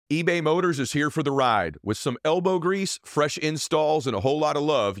eBay Motors is here for the ride. With some elbow grease, fresh installs, and a whole lot of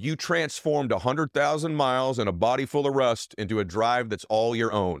love, you transformed 100,000 miles and a body full of rust into a drive that's all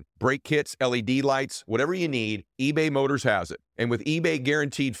your own. Brake kits, LED lights, whatever you need, eBay Motors has it. And with eBay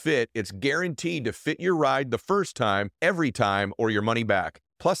Guaranteed Fit, it's guaranteed to fit your ride the first time, every time, or your money back.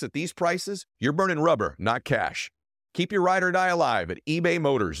 Plus, at these prices, you're burning rubber, not cash. Keep your ride or die alive at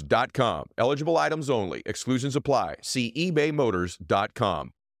ebaymotors.com. Eligible items only. Exclusions apply. See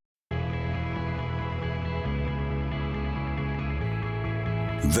ebaymotors.com.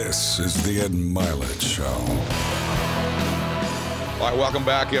 This is the Ed Milet Show. All right, welcome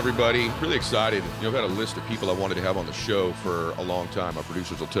back, everybody. Really excited. I've had a list of people I wanted to have on the show for a long time. Our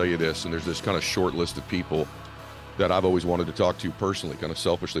producers will tell you this, and there's this kind of short list of people that I've always wanted to talk to personally, kind of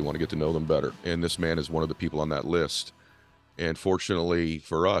selfishly want to get to know them better. And this man is one of the people on that list. And fortunately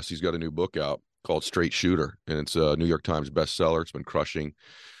for us, he's got a new book out called Straight Shooter, and it's a New York Times bestseller. It's been crushing.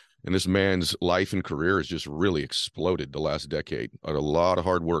 And this man's life and career has just really exploded the last decade. A lot of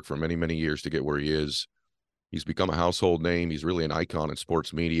hard work for many, many years to get where he is. He's become a household name. He's really an icon in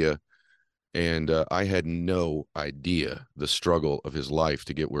sports media. And I had no idea the struggle of his life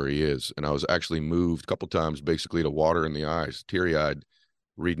to get where he is. And I was actually moved a couple times, basically to water in the eyes, teary-eyed,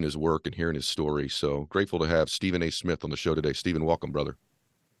 reading his work and hearing his story. So grateful to have Stephen A. Smith on the show today. Stephen, welcome, brother.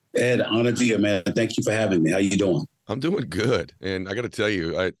 Ed, honor to you, man. Thank you for having me. How you doing? I'm doing good. And I got to tell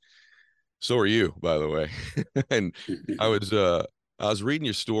you, so are you, by the way. And I was reading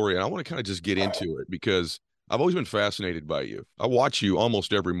your story, and I want to kind of just get into it because I've always been fascinated by you. I watch you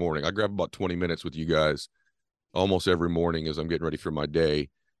almost every morning. I grab about 20 minutes with you guys almost every morning as I'm getting ready for my day.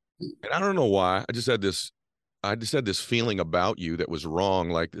 And I don't know why. I just had this feeling about you that was wrong.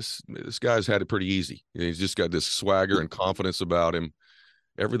 Like this guy's had it pretty easy. He's just got this swagger and confidence about him,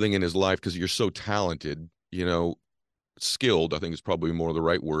 everything in his life, because you're so talented, skilled, I think is probably more the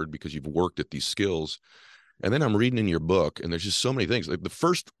right word, because you've worked at these skills. And then I'm reading in your book, and there's just so many things. Like the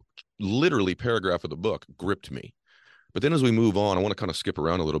first literally paragraph of the book gripped me. But then as we move on, I want to kind of skip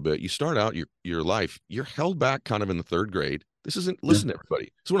around a little bit. You start out your life, you're held back kind of in the third grade. This isn't, listen to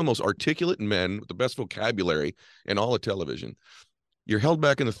everybody. It's one of the most articulate men with the best vocabulary in all of television. You're held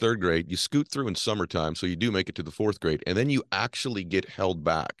back in the third grade. You scoot through in summertime, so you do make it to the fourth grade. And then you actually get held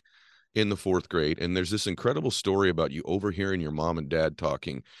back in the fourth grade. And there's this incredible story about you overhearing your mom and dad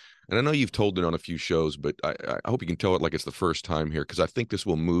talking. And I know you've told it on a few shows, but I hope you can tell it like it's the first time here, because I think this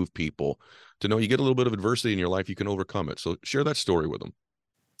will move people to know you get a little bit of adversity in your life, you can overcome it. So share that story with them.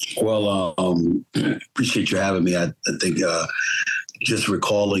 Well, appreciate you having me. I think just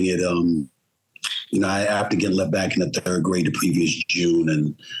recalling it, after getting left back in the third grade the previous June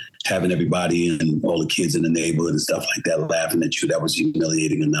and having everybody and all the kids in the neighborhood and stuff like that laughing at you, that was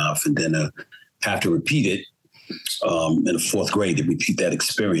humiliating enough. And then have to repeat it in the fourth grade, to repeat that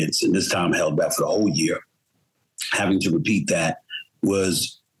experience. And this time held back for the whole year. Having to repeat that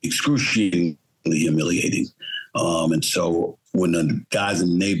was excruciatingly humiliating. And so when the guys in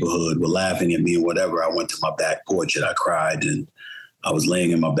the neighborhood were laughing at me and whatever, I went to my back porch and I cried, and I was laying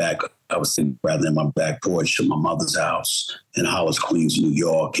in my back. I was sitting rather in my back porch of my mother's house in Hollis, Queens, New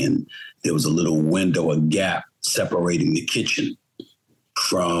York. And there was a little window, a gap separating the kitchen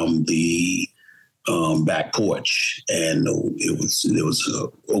from the back porch. And there was an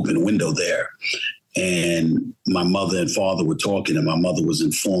open window there. And my mother and father were talking, and my mother was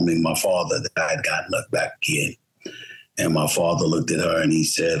informing my father that I had gotten left back again. And my father looked at her and he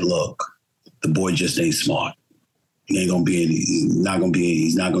said, "Look, the boy just ain't smart. He's not gonna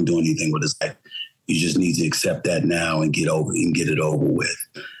do anything with his life. You just need to accept that now and get it over with."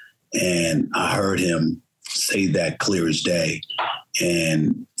 And I heard him say that clear as day.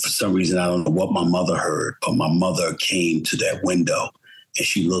 And for some reason, I don't know what my mother heard, but my mother came to that window and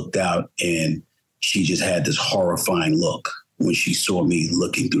she looked out, and she just had this horrifying look when she saw me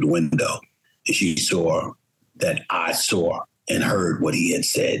looking through the window. And she saw that I saw and heard what he had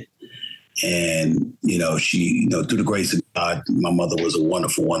said. And, she, through the grace of God, my mother was a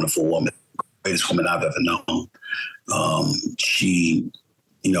wonderful, wonderful woman, greatest woman I've ever known. He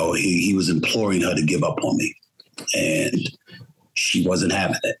was imploring her to give up on me, and she wasn't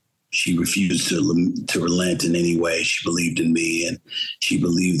having it. She refused to relent in any way. She believed in me, and she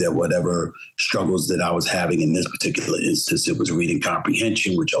believed that whatever struggles that I was having in this particular instance, it was reading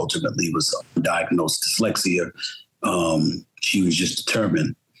comprehension, which ultimately was undiagnosed dyslexia. She was just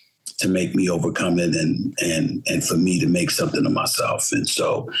determined to make me overcome it and for me to make something of myself. And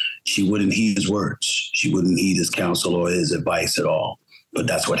so she wouldn't heed his words. She wouldn't heed his counsel or his advice at all. But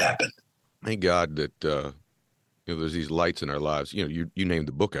that's what happened. Thank God that there's these lights in our lives. You named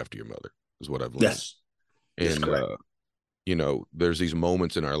the book after your mother, is what I've learned. Yes. And you know, there's these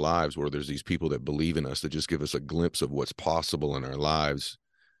moments in our lives where there's these people that believe in us that just give us a glimpse of what's possible in our lives.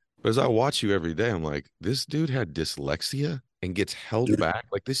 But as I watch you every day, I'm like, this dude had dyslexia and gets held back.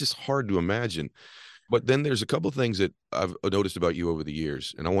 Like, this is hard to imagine. But then there's a couple of things that I've noticed about you over the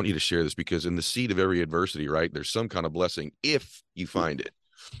years, and I want you to share this because in the seed of every adversity, right, there's some kind of blessing if you find it.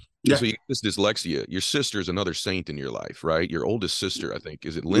 And Yeah. so you get this dyslexia. Your sister is another saint in your life, right? Your oldest sister, I think.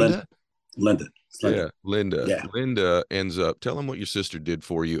 Is it Linda. Linda? Linda. Yeah, Linda. Yeah. Linda ends up, tell them what your sister did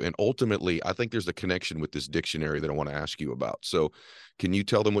for you. And ultimately, I think there's a connection with this dictionary that I want to ask you about. So can you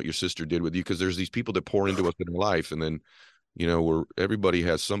tell them what your sister did with you? Because there's these people that pour into us in life, and then, you know, where everybody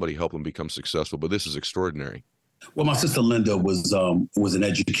has somebody help them become successful. But this is extraordinary. Well, my sister Linda was an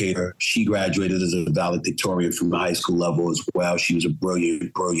educator. She graduated as a valedictorian from the high school level as well. She was a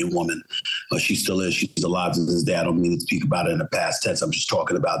brilliant, brilliant woman. She still is. She's alive to this day. I don't mean to speak about it in the past tense. I'm just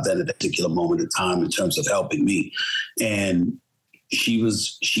talking about that at a particular moment in time in terms of helping me. And she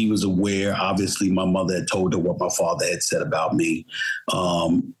was aware. Obviously, my mother had told her what my father had said about me.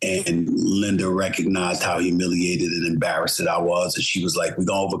 And Linda recognized how humiliated and embarrassed that I was. And she was like, we're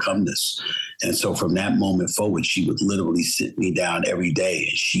going to overcome this. And so from that moment forward, she would literally sit me down every day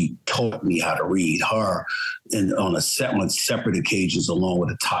and she taught me how to read. Her, and on separate occasions, along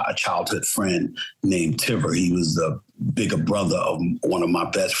with a childhood friend named Tiver. He was the bigger brother of one of my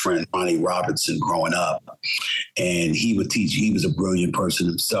best friends, Ronnie Robertson, growing up. And he would teach. He was a brilliant person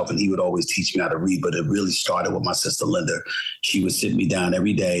himself, and he would always teach me how to read. But it really started with my sister Linda. She would sit me down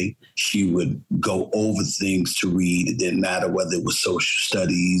every day. She would go over things to read. It didn't matter whether it was social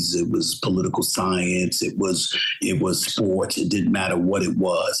studies, it was political science, it was sports. It didn't matter what it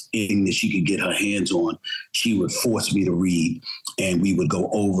was. Anything that she could get her hands on, she would force me to read, and we would go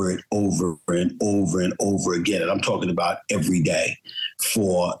over it over and over and over again. And I'm talking about every day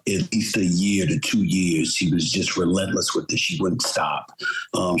for at least a year to 2 years. She was just relentless with it. She wouldn't stop.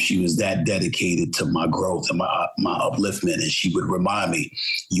 She was that dedicated to my growth and my upliftment. And she would remind me,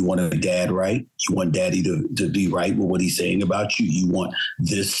 you want a dad right? You want daddy to be right with what he's saying about you? You want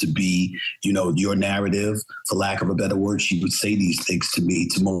this to be, you know, your narrative, for lack of a better word. She would say these things to me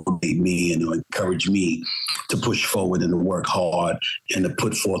to motivate me and to encourage me to push forward and to work hard and to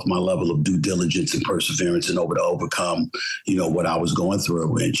put forth my level of due diligence and perseverance and to overcome, you know, what I was going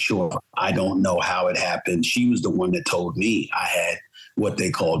through. And sure, I don't know how it happened. She was the one that told me I had what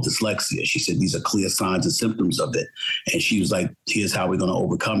they call dyslexia. She said, these are clear signs and symptoms of it. And she was like, here's how we're going to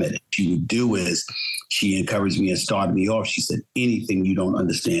overcome it. She would do is she encouraged me and started me off. She said, anything you don't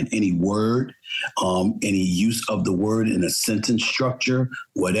understand, any word, any use of the word in a sentence structure,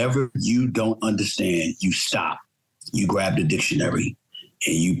 whatever you don't understand, you stop. You grab the dictionary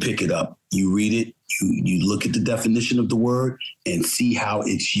and you pick it up. You read it. You look at the definition of the word and see how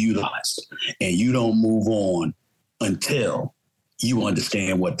it's utilized. And you don't move on until you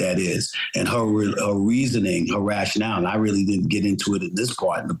understand what that is. And her reasoning, her rationale, and I really didn't get into it in this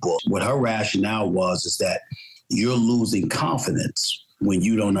part in the book. What her rationale was is that you're losing confidence when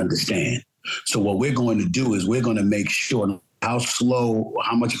you don't understand. So what we're going to do is we're going to make sure how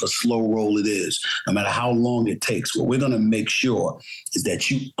much of a slow roll it is, no matter how long it takes. What we're going to make sure is that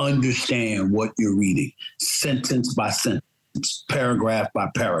you understand what you're reading, sentence by sentence, paragraph by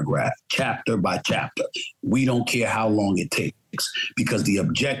paragraph, chapter by chapter. We don't care how long it takes, because the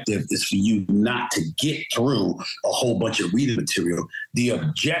objective is for you not to get through a whole bunch of reading material. The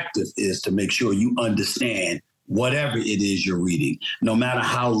objective is to make sure you understand whatever it is you're reading, no matter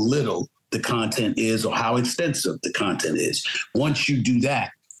how little the content is or how extensive the content is. Once you do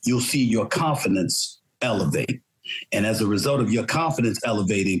that, you'll see your confidence elevate. And as a result of your confidence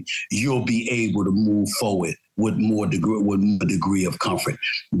elevating, you'll be able to move forward with more degree of comfort.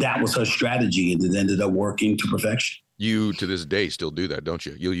 That was her strategy, and it ended up working to perfection. You, to this day, still do that, don't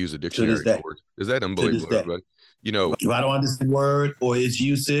you? You'll use a dictionary word. Is that unbelievable, everybody? You know, if I don't understand the word or its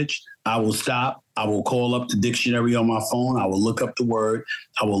usage, I will stop. I will call up the dictionary on my phone. I will look up the word.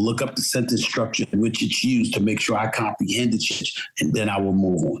 I will look up the sentence structure in which it's used to make sure I comprehend it, and then I will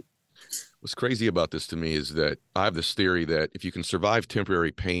move on. What's crazy about this to me is that I have this theory that if you can survive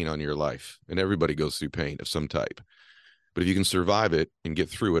temporary pain on your life, and everybody goes through pain of some type, but if you can survive it and get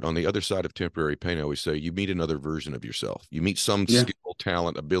through it, on the other side of temporary pain, I always say, you meet another version of yourself. You meet some skill,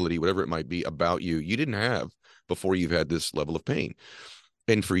 talent, ability, whatever it might be about you didn't have before you've had this level of pain.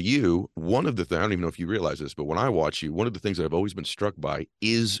 And for you, one of the things, I don't even know if you realize this, but when I watch you, one of the things that I've always been struck by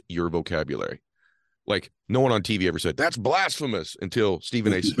is your vocabulary. Like, no one on TV ever said, that's blasphemous, until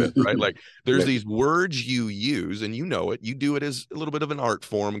Stephen A. Smith, right? Like, there's these words you use, and you know it. You do it as a little bit of an art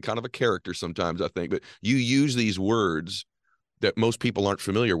form and kind of a character sometimes, I think. But you use these words that most people aren't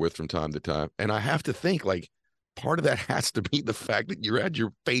familiar with from time to time. And I have to think, like, part of that has to be the fact that you had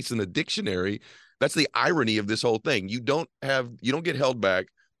your face in the dictionary. That's the irony of this whole thing. You don't get held back.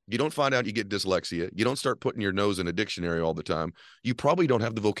 You don't find out you get dyslexia. You don't start putting your nose in a dictionary all the time. You probably don't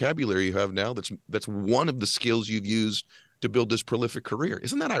have the vocabulary you have now. That's one of the skills you've used to build this prolific career.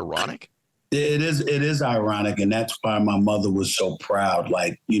 Isn't that ironic? It is ironic, and that's why my mother was so proud.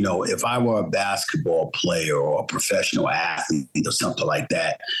 Like, if I were a basketball player or a professional athlete or something like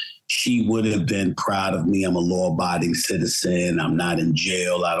that, she would have been proud of me. I'm a law-abiding citizen. I'm not in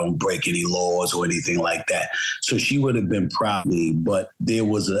jail. I don't break any laws or anything like that. So she would have been proud of me, but there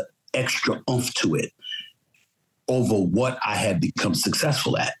was an extra oomph to it over what I had become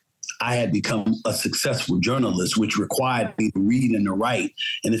successful at. I had become a successful journalist, which required me to read and to write.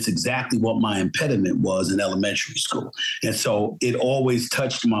 And it's exactly what my impediment was in elementary school. And so it always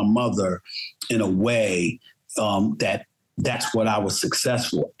touched my mother in a way that's what I was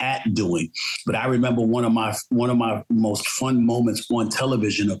successful at doing. But I remember one of my most fun moments on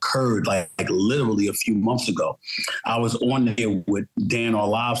television occurred like literally a few months ago. I was on there with Dan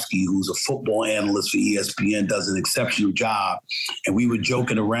Orlovsky, who's a football analyst for ESPN, does an exceptional job. And we were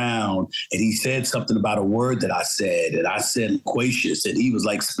joking around, and he said something about a word that I said, and I said loquacious, and he was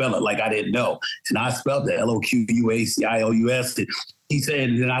like, spell it, like I didn't know. And I spelled it, Loquacious. He said,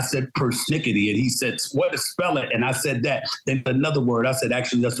 and I said persnickety, and he said, what to spell it? And I said that. Then another word, I said,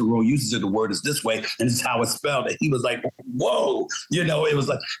 actually, that's the wrong usage of the word, is this way, and this is how it's spelled. And he was like, whoa, it was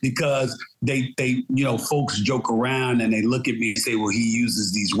like, because they folks joke around and they look at me and say, well, he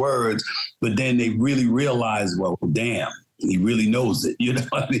uses these words, but then they really realize, well, damn, he really knows it. He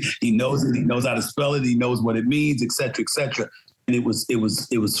knows it. He knows how to spell it. He knows what it means, et cetera, et cetera. And it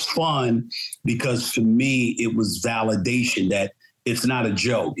was fun because for me, it was validation that it's not a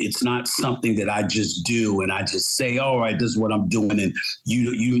joke. It's not something that I just do and I just say, all right, this is what I'm doing. And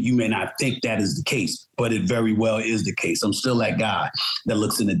you may not think that is the case, but it very well is the case. I'm still that guy that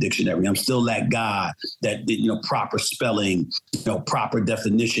looks in the dictionary. I'm still that guy that, proper spelling, proper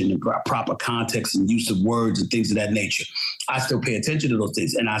definition and proper context and use of words and things of that nature. I still pay attention to those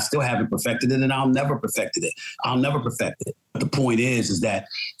things, and I still haven't perfected it, and I'll never perfect it. But the point is that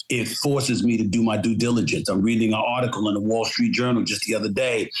it forces me to do my due diligence. I'm reading an article in the Wall Street Journal just the other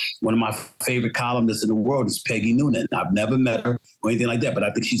day. One of my favorite columnists in the world is Peggy Noonan. I've never met her or anything like that, but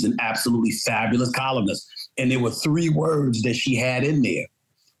I think she's an absolutely fabulous columnist. And there were 3 words that she had in there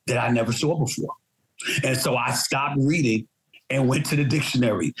that I never saw before. And so I stopped reading and went to the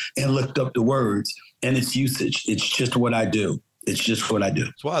dictionary and looked up the words and its usage. It's just what I do. It's just what I do.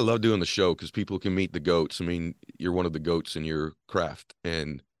 That's why I love doing the show, because people can meet the goats. I mean, you're one of the goats in your craft,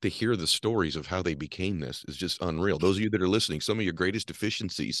 and to hear the stories of how they became this is just unreal. Those of you that are listening, some of your greatest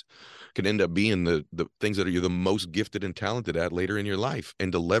deficiencies can end up being the things that you're the most gifted and talented at later in your life,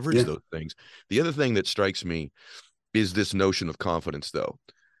 and to leverage those things. The other thing that strikes me is this notion of confidence, though.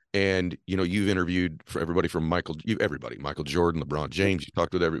 And, you've interviewed for everybody from Michael Jordan, LeBron James, you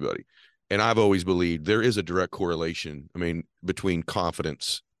talked with everybody. And I've always believed there is a direct correlation, between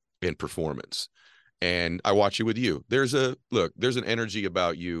confidence and performance. And I watch it with you. There's an energy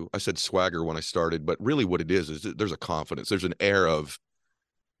about you. I said swagger when I started, but really what it is there's a confidence. There's an air of,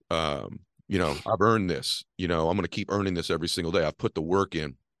 I've earned this, I'm going to keep earning this every single day. I've put the work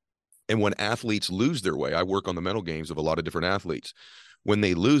in. And when athletes lose their way, I work on the mental games of a lot of different athletes. When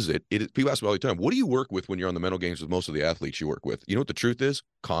they lose it, people ask me all the time, what do you work with when you're on the mental games with most of the athletes you work with? You know what the truth is?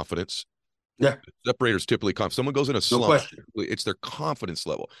 Confidence. Yeah. Separators typically someone goes in a slump. No question. It's their confidence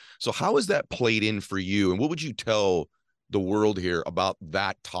level. So how has that played in for you? And what would you tell the world here about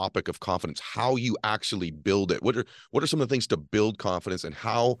that topic of confidence, how you actually build it? What are some of the things to build confidence, and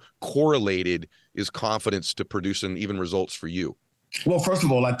how correlated is confidence to producing even results for you? Well, first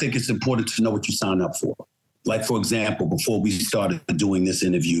of all, I think it's important to know what you sign up for. Like, for example, before we started doing this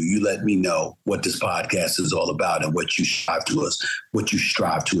interview, you let me know what this podcast is all about and what you strive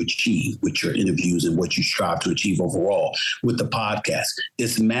to achieve with your interviews and what you strive to achieve overall with the podcast.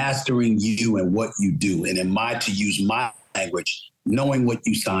 It's mastering you and what you do. And to use my language, knowing what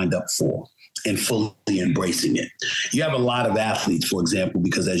you signed up for and fully embracing it. You have a lot of athletes, for example,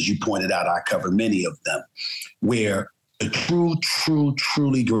 because as you pointed out, I cover many of them, where the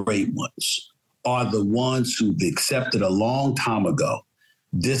truly great ones are the ones who've accepted a long time ago.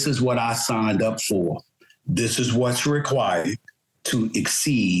 This is what I signed up for. This is what's required to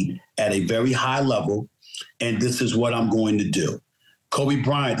exceed at a very high level. And this is what I'm going to do. Kobe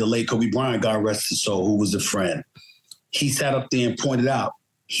Bryant, the late Kobe Bryant, God rest his soul, who was a friend, he sat up there and pointed out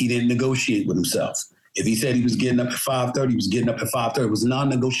he didn't negotiate with himself. If he said he was getting up at 5:30, he was getting up at 5:30. It was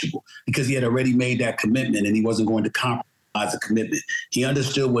non-negotiable because he had already made that commitment and he wasn't going to compromise a commitment. He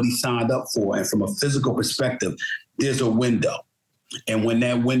understood what he signed up for. And from a physical perspective, there's a window. And when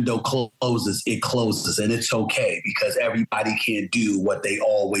that window closes, it closes. And it's okay because everybody can't do what they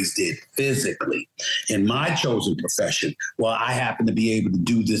always did physically. In my chosen profession, well, I happen to be able to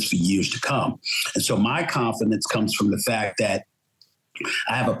do this for years to come. And so my confidence comes from the fact that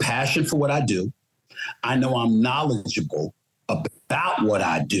I have a passion for what I do. I know I'm knowledgeable about what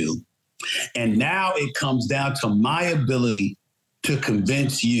I do. And now it comes down to my ability to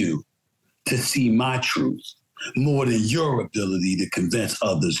convince you to see my truth more than your ability to convince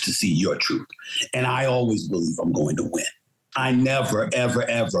others to see your truth. And I always believe I'm going to win. I never, ever,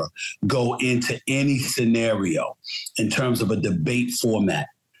 ever go into any scenario in terms of a debate format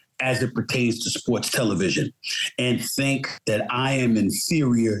as it pertains to sports television and think that I am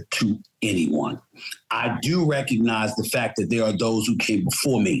inferior to anyone. I do recognize the fact that there are those who came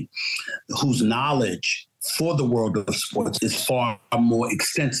before me whose knowledge for the world of sports is far more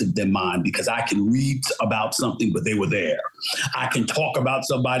extensive than mine because I can read about something, but they were there. I can talk about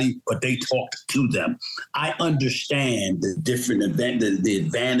somebody, but they talked to them. I understand the different the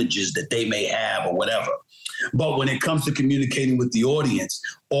advantages that they may have or whatever. But when it comes to communicating with the audience,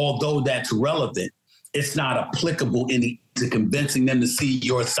 although that's relevant, it's not applicable to convincing them to see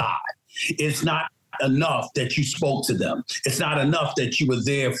your side. It's not enough that you spoke to them. It's not enough that you were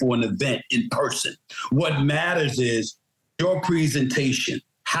there for an event in person. What matters is your presentation,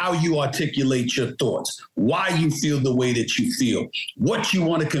 how you articulate your thoughts, why you feel the way that you feel, what you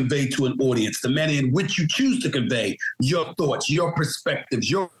want to convey to an audience, the manner in which you choose to convey your thoughts, your perspectives,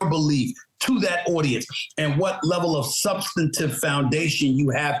 your belief to that audience, and what level of substantive foundation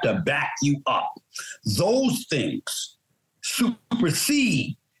you have to back you up. Those things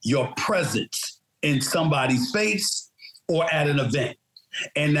supersede your presence in somebody's face or at an event.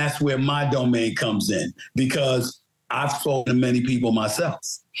 And that's where my domain comes in because I've spoken to many people myself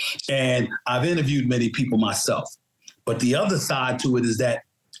and I've interviewed many people myself. But the other side to it is that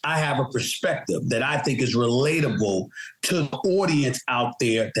I have a perspective that I think is relatable to the audience out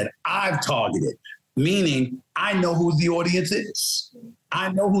there that I've targeted, meaning I know who the audience is.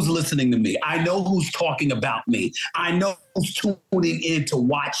 I know who's listening to me. I know who's talking about me. I know who's tuning in to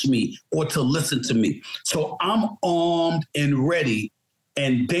watch me or to listen to me. So I'm armed and ready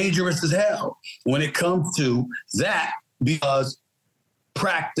and dangerous as hell when it comes to that because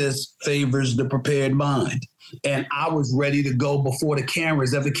practice favors the prepared mind. And I was ready to go before the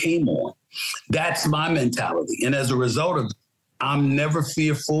cameras ever came on. That's my mentality. And as a result of it, I'm never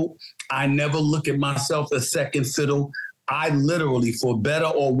fearful. I never look at myself as second fiddle. I literally, for better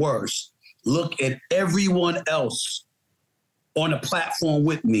or worse, look at everyone else on a platform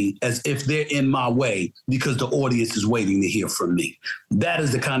with me as if they're in my way because the audience is waiting to hear from me. That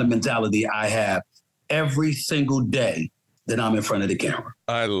is the kind of mentality I have every single day that I'm in front of the camera.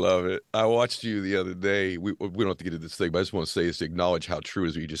 I love it. I watched you the other day. We don't have to get into this thing, but I just want to say is to acknowledge how true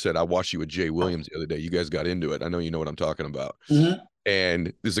is what you just said. I watched you with Jay Williams the other day. You guys got into it. I know you know what I'm talking about. Mm-hmm. And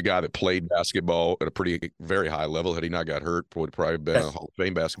this is a guy that played basketball at a very high level. Had he not got hurt, would probably been a Hall of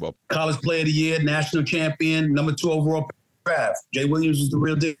Fame basketball. College Player of the Year, national champion, number 2 overall draft. Jay Williams is the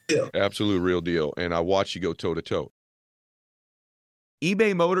real deal. Absolute real deal. And I watched you go toe to toe.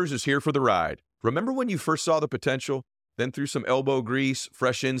 eBay Motors is here for the ride. Remember when you first saw the potential? Then through some elbow grease,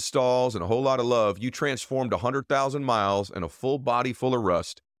 fresh installs, and a whole lot of love, you transformed 100,000 miles and a full body full of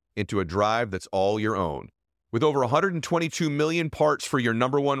rust into a drive that's all your own. With over 122 million parts for your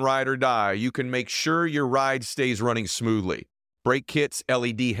number one ride or die, you can make sure your ride stays running smoothly. Brake kits,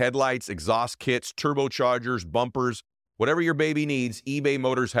 LED headlights, exhaust kits, turbochargers, bumpers, whatever your baby needs, eBay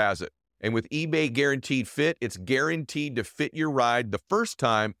Motors has it. And with eBay Guaranteed Fit, it's guaranteed to fit your ride the first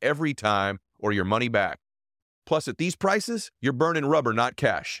time, every time, or your money back. Plus, at these prices, you're burning rubber, not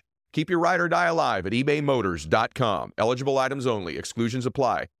cash. Keep your ride or die alive at ebaymotors.com. Eligible items only. Exclusions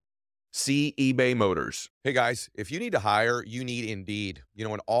apply. See eBay Motors. Hey guys, if you need to hire, you need Indeed. You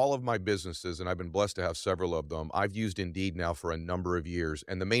know, in all of my businesses, and I've been blessed to have several of them, I've used Indeed now for a number of years.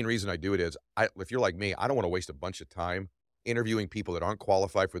 And the main reason I do it is, if you're like me, I don't want to waste a bunch of time interviewing people that aren't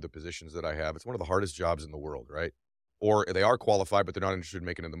qualified for the positions that I have. It's one of the hardest jobs in the world, right? Or they are qualified, but they're not interested in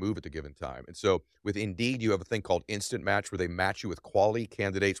making the move at the given time. And so with Indeed, you have a thing called Instant Match where they match you with quality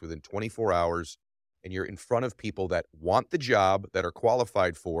candidates within 24 hours. And you're in front of people that want the job, that are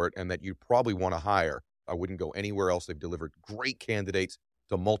qualified for it, and that you probably want to hire. I wouldn't go anywhere else. They've delivered great candidates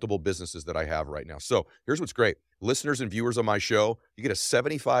to multiple businesses that I have right now. So here's what's great. Listeners and viewers on my show, you get a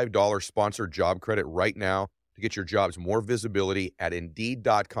 $75 sponsored job credit right now to get your jobs more visibility at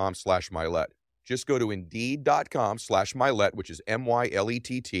Indeed.com/Milet. Just go to Indeed.com/Milet, which is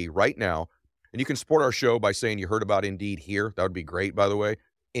MYLETT right now. And you can support our show by saying you heard about Indeed here. That would be great, by the way.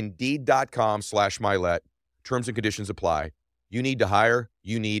 Indeed.com/Milet. Terms and conditions apply. You need to hire.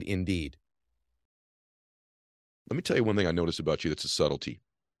 You need Indeed. Let me tell you one thing I noticed about you that's a subtlety.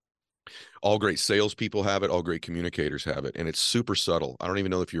 All great salespeople have it. All great communicators have it. And it's super subtle. I don't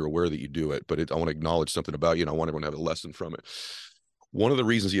even know if you're aware that you do it, but I want to acknowledge something about you, and I want everyone to have a lesson from it. One of the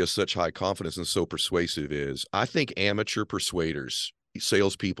reasons he has such high confidence and so persuasive is I think amateur persuaders,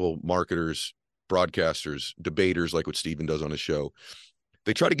 salespeople, marketers, broadcasters, debaters, like what Steven does on his show,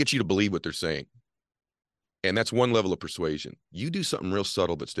 they try to get you to believe what they're saying. And that's one level of persuasion. You do something real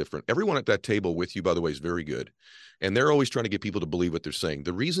subtle that's different. Everyone at that table with you, by the way, is very good. And they're always trying to get people to believe what they're saying.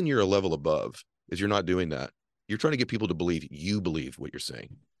 The reason you're a level above is you're not doing that. You're trying to get people to believe you believe what you're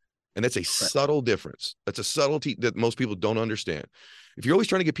saying. And that's a subtle difference. That's a subtlety that most people don't understand. If you're always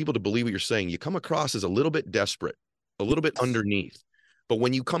trying to get people to believe what you're saying, you come across as a little bit desperate, a little bit underneath. But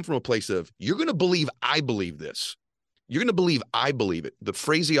when you come from a place of, you're going to believe I believe this, you're going to believe I believe it. The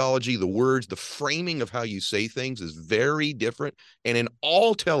phraseology, the words, the framing of how you say things is very different. And in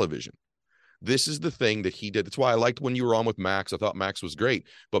all television, this is the thing that he did. That's why I liked when you were on with Max. I thought Max was great.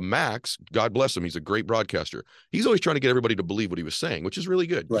 But Max, God bless him, he's a great broadcaster. He's always trying to get everybody to believe what he was saying, which is really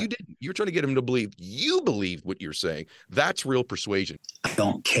good. Right. You didn't. You're trying to get him to believe you believe what you're saying. That's real persuasion. I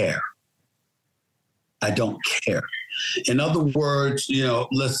don't care. I don't care. In other words,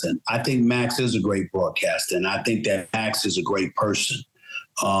 listen, I think Max is a great broadcaster, and I think that Max is a great person.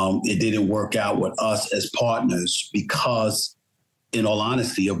 It didn't work out with us as partners because, in all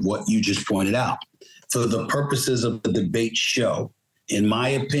honesty, of what you just pointed out. For the purposes of the debate show, in my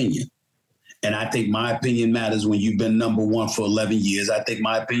opinion, and I think my opinion matters when you've been number one for 11 years, I think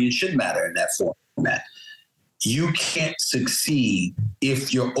my opinion should matter in that format. You can't succeed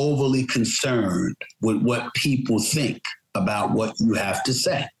if you're overly concerned with what people think about what you have to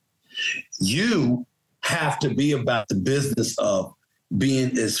say. You have to be about the business of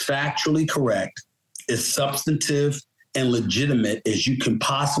being as factually correct, as substantive and legitimate as you can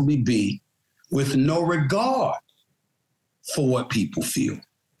possibly be, with no regard for what people feel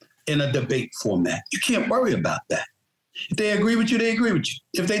in a debate format. You can't worry about that. If they agree with you, they agree with you.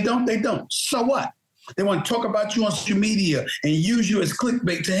 If they don't, they don't. So what? They want to talk about you on social media and use you as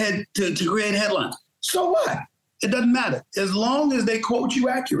clickbait to create headlines. So what? It doesn't matter. As long as they quote you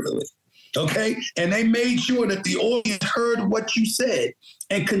accurately, okay? And they made sure that the audience heard what you said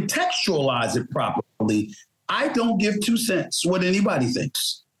and contextualize it properly. I don't give 2 cents what anybody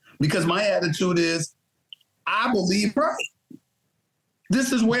thinks, because my attitude is I believe right.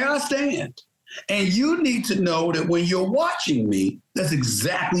 This is where I stand. And you need to know that when you're watching me, that's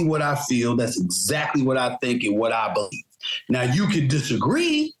exactly what I feel. That's exactly what I think and what I believe. Now, you can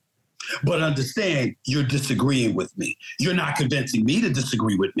disagree, but understand you're disagreeing with me. You're not convincing me to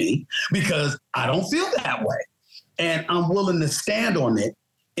disagree with me because I don't feel that way. And I'm willing to stand on it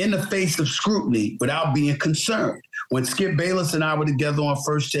in the face of scrutiny without being concerned. When Skip Bayless and I were together on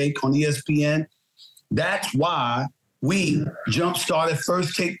First Take on ESPN, that's why we jump-started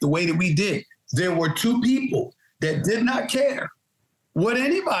First Take the way that we did. There were 2 people that did not care what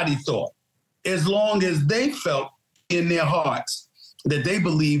anybody thought, as long as they felt in their hearts that they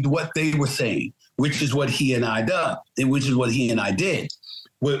believed what they were saying, which is what he and I did, and which is what he and I did.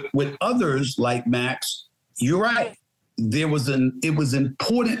 With others like Max, you're right. It was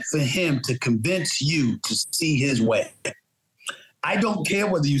important for him to convince you to see his way. I don't care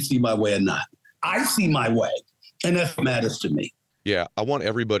whether you see my way or not. I see my way, and that matters to me. Yeah, I want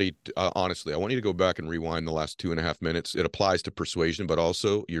everybody, honestly, I want you to go back and rewind the last 2.5 minutes. It applies to persuasion, but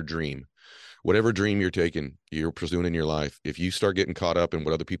also your dream. Whatever dream you're pursuing in your life, if you start getting caught up in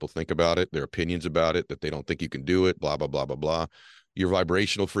what other people think about it, their opinions about it, that they don't think you can do it, blah, blah, blah, blah, blah, your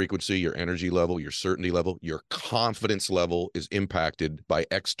vibrational frequency, your energy level, your certainty level, your confidence level is impacted by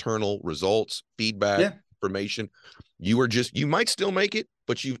external results, feedback, information. You might still make it,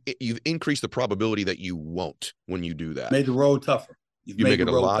 but you've increased the probability that you won't when you do that. Made the road tougher. You make it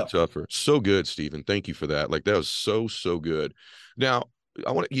a lot tougher. So good, Stephen. Thank you for that. Like, that was so good. Now,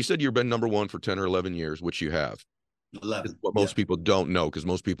 you said you've been number one for 10 or 11 years, which you have. 11. What most people don't know, because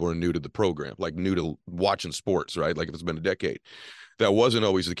most people are new to the program, like new to watching sports, right? Like if it's been a decade. That wasn't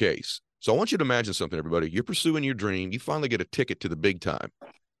always the case. So I want you to imagine something, everybody. You're pursuing your dream. You finally get a ticket to the big time.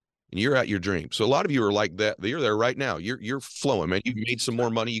 And you're at your dream. So a lot of you are like that. You're there right now. You're flowing, man. You've made some more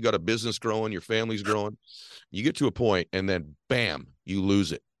money. You got a business growing. Your family's growing. You get to a point, and then bam, you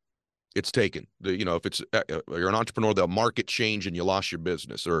lose it. It's taken. If it's you're an entrepreneur, the market changed and you lost your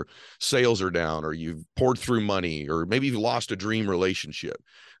business, or sales are down, or you've poured through money, or maybe you've lost a dream relationship.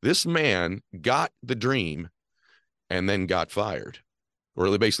 This man got the dream and then got fired, or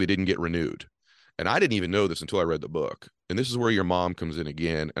they basically didn't get renewed. And I didn't even know this until I read the book. And this is where your mom comes in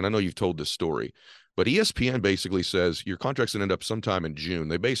again. And I know you've told this story, but ESPN basically says your contract's gonna end up sometime in June.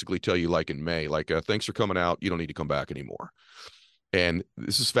 They basically tell you, like in May, like, thanks for coming out. You don't need to come back anymore. And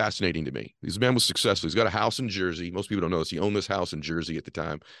this is fascinating to me. This man was successful. He's got a house in Jersey. Most people don't know this. He owned this house in Jersey at the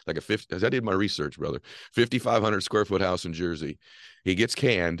time, like a 50, as I did my research, brother, 5,500 square foot house in Jersey. He gets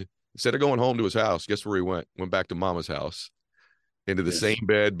canned. Instead of going home to his house, guess where he went? Went back to mama's house, into the same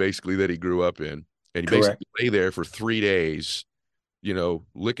bed basically that he grew up in. And he basically lay there for 3 days, you know,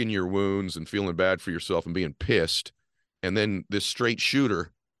 licking your wounds and feeling bad for yourself and being pissed. And then this straight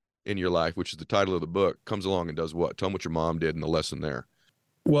shooter in your life, which is the title of the book, comes along and does what? Tell them what your mom did and the lesson there.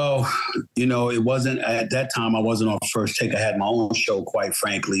 Well, you know, it wasn't at that time. I wasn't on First Take. I had my own show, quite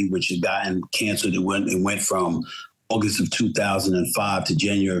frankly, which had gotten canceled. It went from August of 2005 to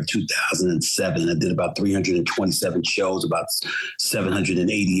January of 2007. I did about 327 shows, about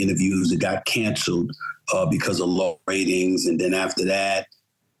 780 interviews. It got canceled because of low ratings. And then after that,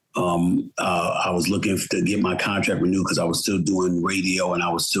 I was looking to get my contract renewed because I was still doing radio and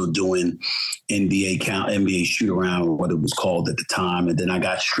I was still doing NBA shoot around, or what it was called at the time. And then I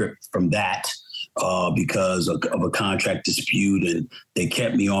got stripped from that because of a contract dispute, and they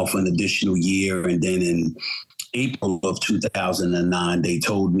kept me on for an additional year. And then in April of 2009, they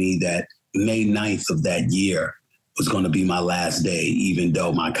told me that May 9th of that year was going to be my last day, even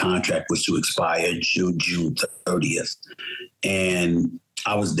though my contract was to expire June 30th. And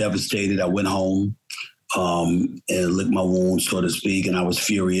I was devastated. I went home and licked my wounds, so to speak, and I was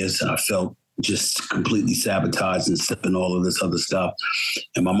furious. And I felt just completely sabotaged and sipping all of this other stuff.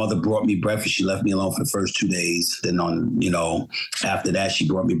 And my mother brought me breakfast. She left me alone for the first 2 days. Then after that, she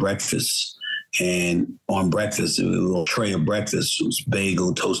brought me breakfast. And on breakfast, it was a little tray of breakfast. It was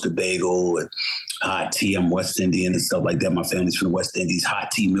bagel, toasted bagel, and hot tea. I'm West Indian and stuff like that. My family's from the West Indies.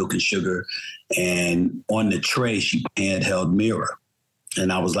 Hot tea, milk, and sugar. And on the tray, she put a handheld mirror.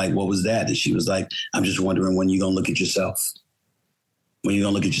 And I was like, what was that? And she was like, I'm just wondering when you're going to look at yourself. When you're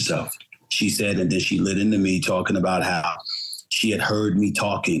going to look at yourself. She said, and then she lit into me talking about how she had heard me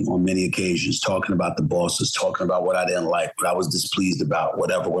talking on many occasions, talking about the bosses, talking about what I didn't like, what I was displeased about,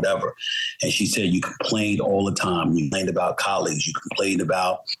 whatever. And she said, you complained all the time. You complained about colleagues. You complained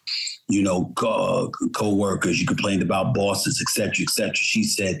about, co-workers. You complained about bosses, et cetera, et cetera. She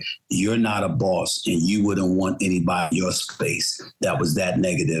said, you're not a boss and you wouldn't want anybody in your space that was that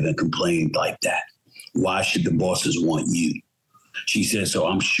negative and complained like that. Why should the bosses want you? She said, so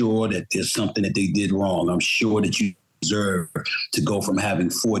I'm sure that there's something that they did wrong. I'm sure that you deserve to go from having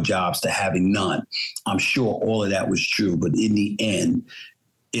 4 jobs to having none. I'm sure all of that was true, but in the end,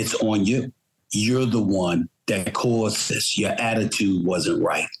 it's on you. You're the one that caused this. Your attitude wasn't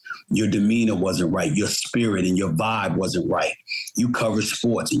right. Your demeanor wasn't right. Your spirit and your vibe wasn't right. You cover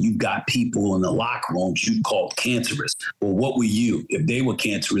sports and you got people in the locker rooms you called cancerous. Well, what were you? If they were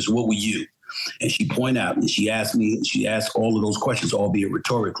cancerous, what were you? And she pointed out and she asked all of those questions, albeit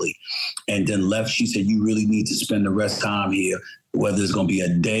rhetorically, and then left. She said, you really need to spend the rest of the time here, whether it's going to be a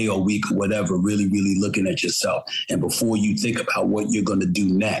day or week or whatever, really, really looking at yourself. And before you think about what you're going to do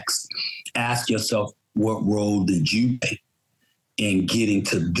next, ask yourself, what role did you play in getting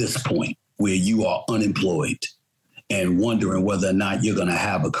to this point where you are unemployed and wondering whether or not you're going to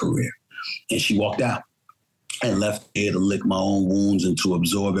have a career? And she walked out and left here to lick my own wounds and to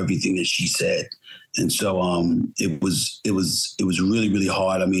absorb everything that she said. And so it was really, really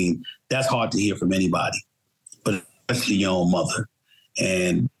hard. I mean, that's hard to hear from anybody, but especially your own mother.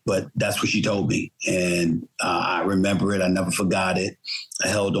 But that's what she told me. And I remember it. I never forgot it. I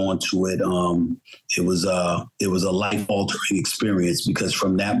held on to it. It was a life-altering experience because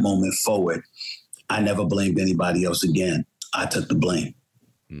from that moment forward, I never blamed anybody else again. I took the blame.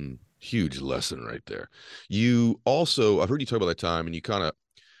 Huge lesson right there. You also, I've heard you talk about that time, and you kind of,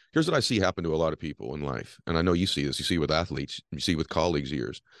 here's what I see happen to a lot of people in life. And I know you see this, you see with athletes, you see with colleagues of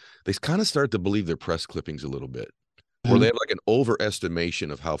yours. They kind of start to believe their press clippings a little bit, or they have like an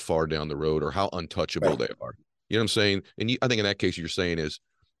overestimation of how far down the road or how untouchable they are. You know what I'm saying? And I think in that case, you're saying is,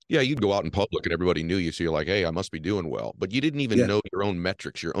 yeah, you'd go out in public and everybody knew you. So you're like, hey, I must be doing well. But you didn't even know your own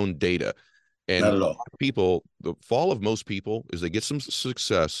metrics, your own data. And not at all. People, the fall of most people is they get some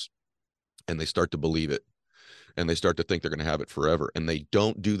success and they start to believe it. And they start to think they're going to have it forever. And they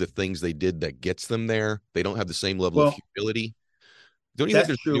don't do the things they did that gets them there. They don't have the same level of humility. Don't you think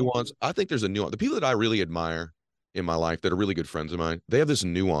there's nuance? I think there's a nuance. The people that I really admire in my life that are really good friends of mine, they have this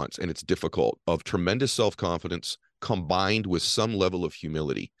nuance, and it's difficult, of tremendous self-confidence combined with some level of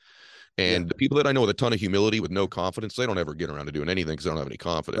humility. And the people that I know with a ton of humility with no confidence, they don't ever get around to doing anything because they don't have any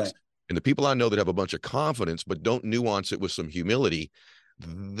confidence. And the people I know that have a bunch of confidence but don't nuance it with some humility,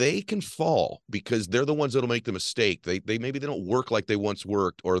 they can fall because they're the ones that'll make the mistake. They maybe they don't work like they once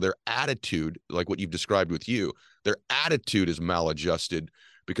worked, or their attitude, like what you've described with you, their attitude is maladjusted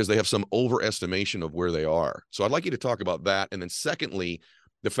because they have some overestimation of where they are. So I'd like you to talk about that. And then secondly,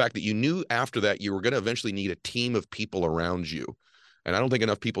 the fact that you knew after that you were going to eventually need a team of people around you. And I don't think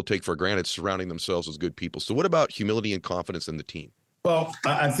enough people take for granted surrounding themselves with good people. So what about humility and confidence in the team? Well,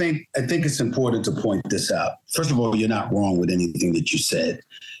 I think it's important to point this out. First of all, you're not wrong with anything that you said.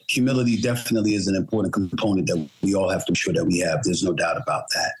 Humility definitely is an important component that we all have to ensure that we have. There's no doubt about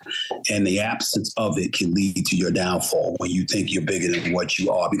that. And the absence of it can lead to your downfall when you think you're bigger than what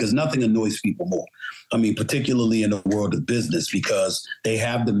you are, because nothing annoys people more. I mean, particularly in the world of business, because they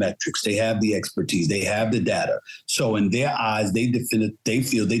have the metrics, they have the expertise, they have the data. So in their eyes, they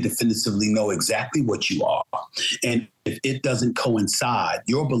feel they definitively know exactly what you are. And if it doesn't coincide,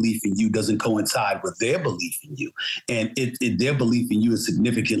 your belief in you doesn't coincide with their belief in you, and their belief in you is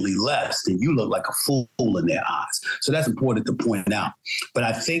significantly less, then you look like a fool in their eyes. So that's important to point out. But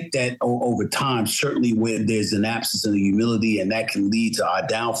I think that over time, certainly where there's an absence of humility and that can lead to our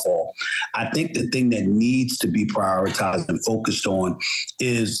downfall, I think the thing that needs to be prioritized and focused on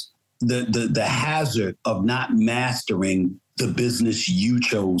is the hazard of not mastering the business you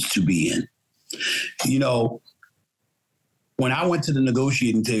chose to be in. You know, when I went to the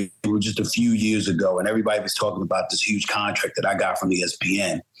negotiating table just a few years ago and everybody was talking about this huge contract that I got from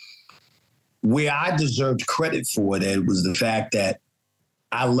ESPN, where I deserved credit for it was the fact that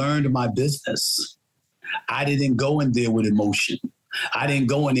I learned my business. I didn't go in there with emotion. I didn't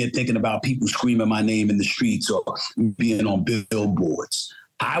go in there thinking about people screaming my name in the streets or being on billboards.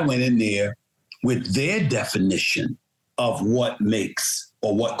 I went in there with their definition of what makes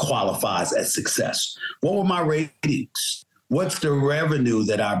or what qualifies as success. What were my ratings? What's the revenue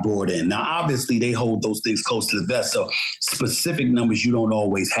that I brought in? Now, obviously, they hold those things close to the vest. So specific numbers you don't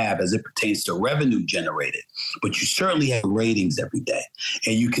always have as it pertains to revenue generated. But you certainly have ratings every day.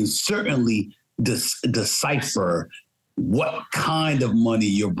 And you can certainly decipher what kind of money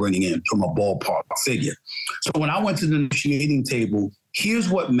you're bringing in from a ballpark figure. So when I went to the negotiating table, here's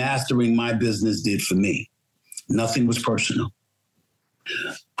what mastering my business did for me. Nothing was personal.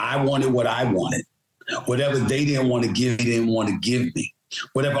 I wanted what I wanted. Whatever they didn't want to give, they didn't want to give me.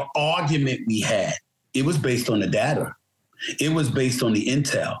 Whatever argument we had, it was based on the data. It was based on the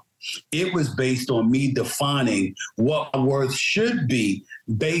intel. It was based on me defining what my worth should be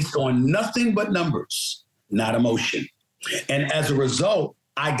based on nothing but numbers, not emotion. And as a result,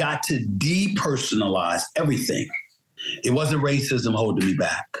 I got to depersonalize everything. It wasn't racism holding me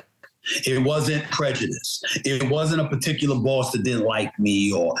back. It wasn't prejudice. It wasn't a particular boss that didn't like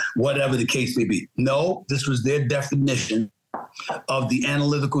me or whatever the case may be. No, this was their definition of the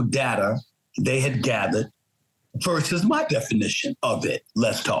analytical data they had gathered versus my definition of it.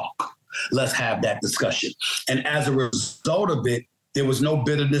 Let's talk. Let's have that discussion. And as a result of it, there was no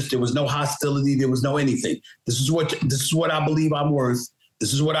bitterness. There was no hostility. There was no anything. This is what I believe I'm worth.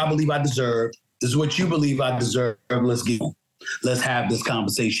 This is what I believe I deserve. This is what you believe I deserve. Let's get on. Let's have this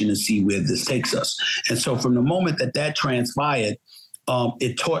conversation and see where this takes us. And so from the moment that transpired,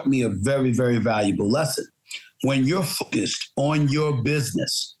 it taught me a very, very valuable lesson. When you're focused on your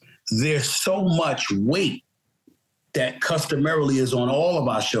business, there's so much weight that customarily is on all of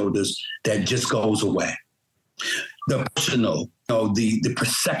our shoulders that just goes away. The personal, the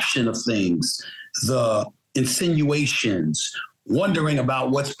perception of things, the insinuations, wondering about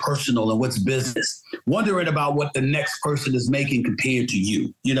what's personal and what's business, wondering about what the next person is making compared to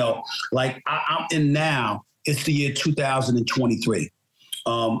you. Like I'm in now, it's the year 2023.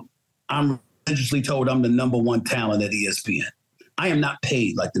 I'm religiously told I'm the number one talent at ESPN. I am not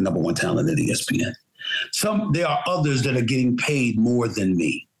paid like the number one talent at ESPN. There are others that are getting paid more than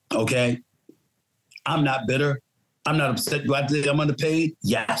me, okay? I'm not bitter. I'm not upset. Do I think I'm underpaid?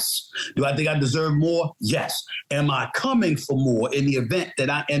 Yes. Do I think I deserve more? Yes. Am I coming for more in the event that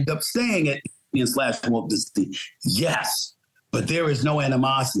I end up staying at ESPN/Disney? Yes. But there is no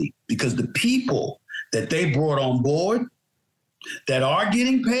animosity because the people that they brought on board that are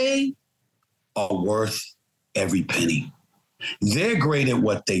getting paid are worth every penny. They're great at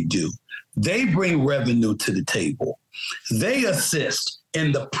what they do. They bring revenue to the table. They assist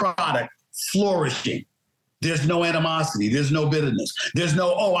in the product flourishing. There's no animosity. There's no bitterness. There's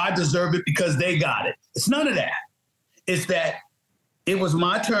no, I deserve it because they got it. It's none of that. It's that it was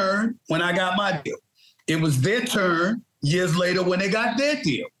my turn when I got my deal. It was their turn years later when they got their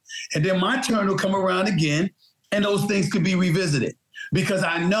deal. And then my turn will come around again and those things could be revisited because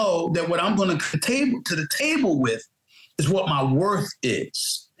I know that what I'm going to the table with is what my worth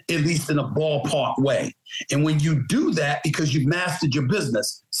is. at least in a ballpark way. And when you do that, because you've mastered your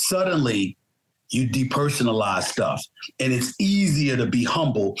business, suddenly you depersonalize stuff. And it's easier to be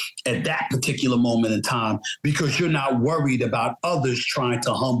humble at that particular moment in time because you're not worried about others trying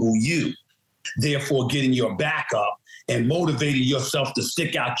to humble you. Therefore, getting your back up and motivating yourself to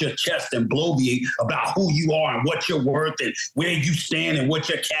stick out your chest and bloviate about who you are and what you're worth and where you stand and what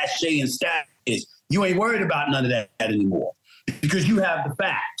your cachet and status is. You ain't worried about none of that anymore because you have the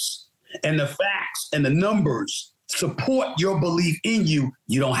facts. And the facts and the numbers support your belief in you.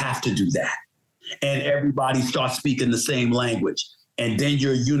 You don't have to do that. And everybody starts speaking the same language. And then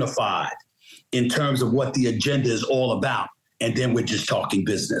you're unified in terms of what the agenda is all about. And then we're just talking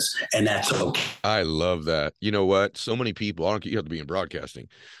business, and that's okay. I love that. You know what? So many people, you have to be in broadcasting.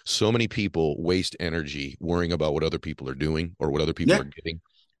 So many people waste energy worrying about what other people are doing or what other people are getting.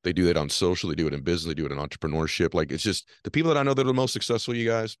 They do that on social, they do it in business, they do it in entrepreneurship. Like, it's just the people that I know that are the most successful, you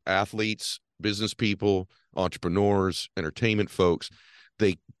guys, athletes, business people, entrepreneurs, entertainment folks,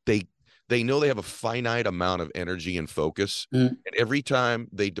 they know they have a finite amount of energy and focus. And every time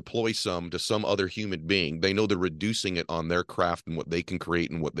they deploy some to some other human being, they know they're reducing it on their craft and what they can create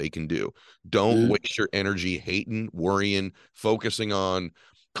and what they can do. Don't waste your energy hating, worrying, focusing on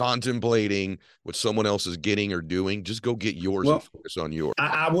contemplating what someone else is getting or doing. Just go get yours and focus on yours.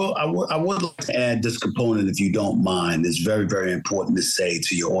 I would like to add this component, if you don't mind. It's very, very important to say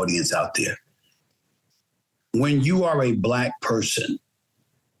to your audience out there. When you are a Black person,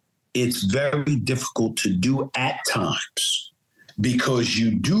 it's very difficult to do at times because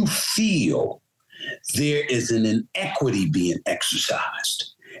you do feel there is an inequity being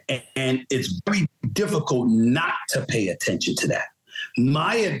exercised. And it's very difficult not to pay attention to that.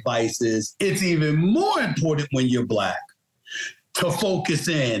 My advice is it's even more important when you're Black to focus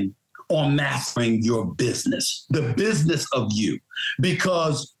in on mastering your business, the business of you,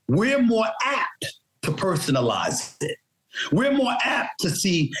 because we're more apt to personalize it. We're more apt to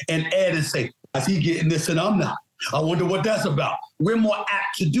see and add and say, is he getting this and I'm not? I wonder what that's about. We're more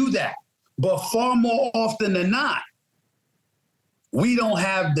apt to do that. But far more often than not, we don't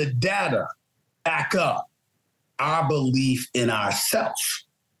have the data back up our belief in ourselves.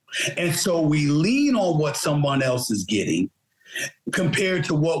 And so we lean on what someone else is getting compared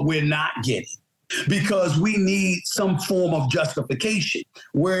to what we're not getting, because we need some form of justification.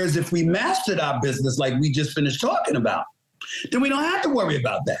 Whereas if we mastered our business like we just finished talking about, then we don't have to worry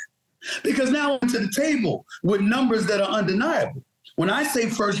about that. Because now we're to the table with numbers that are undeniable. When I say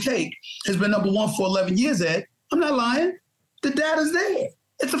First Take has been number one for 11 years, Ed, I'm not lying. The data's there.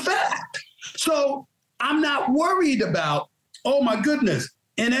 It's a fact. So I'm not worried about, oh my goodness,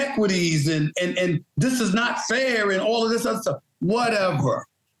 inequities and this is not fair and all of this other stuff. Whatever.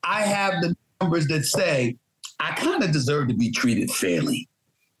 I have the numbers that say I kind of deserve to be treated fairly.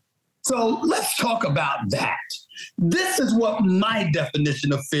 So let's talk about that. This is what my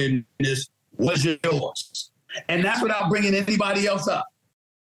definition of fairness was yours. And that's without bringing anybody else up.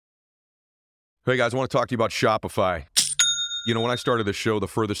 Hey guys, I want to talk to you about Shopify. You know, when I started the show, the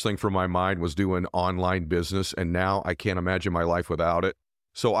furthest thing from my mind was doing online business, and now I can't imagine my life without it.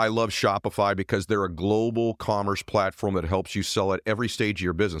 So I love Shopify because they're a global commerce platform that helps you sell at every stage of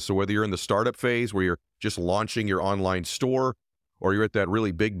your business. So whether you're in the startup phase where you're just launching your online store, or you're at that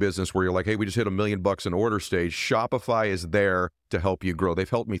really big business where you're like, hey, we just hit $1 million in order stage, Shopify is there to help you grow. They've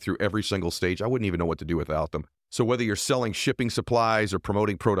helped me through every single stage. I wouldn't even know what to do without them. So whether you're selling shipping supplies or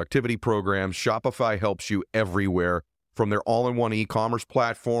promoting productivity programs, Shopify helps you everywhere, from their all-in-one e-commerce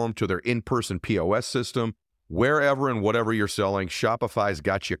platform to their in-person POS system. Wherever and whatever you're selling, Shopify's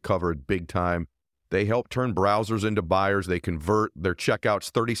got you covered big time. They help turn browsers into buyers. They convert their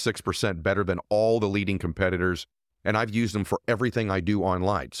checkouts 36% better than all the leading competitors. And I've used them for everything I do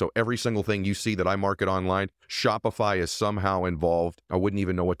online. So every single thing you see that I market online, Shopify is somehow involved. I wouldn't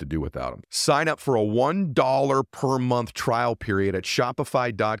even know what to do without them. Sign up for a $1 per month trial period at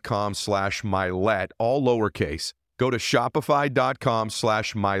shopify.com/Milet, all lowercase. Go to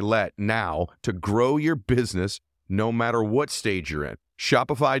shopify.com/Milet now to grow your business no matter what stage you're in.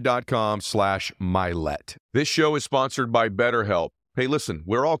 Shopify.com/Milet. This show is sponsored by BetterHelp. Hey, listen,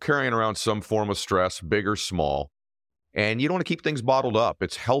 we're all carrying around some form of stress, big or small. And you don't want to keep things bottled up.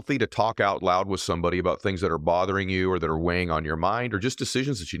 It's healthy to talk out loud with somebody about things that are bothering you or that are weighing on your mind or just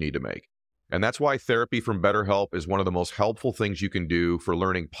decisions that you need to make. And that's why therapy from BetterHelp is one of the most helpful things you can do for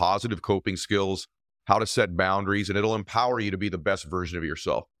learning positive coping skills, how to set boundaries, and it'll empower you to be the best version of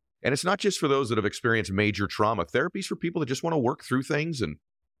yourself. And it's not just for those that have experienced major trauma. Therapy's for people that just want to work through things and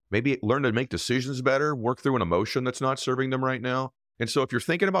maybe learn to make decisions better, work through an emotion that's not serving them right now. And so if you're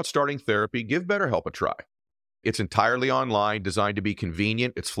thinking about starting therapy, give BetterHelp a try. It's entirely online, designed to be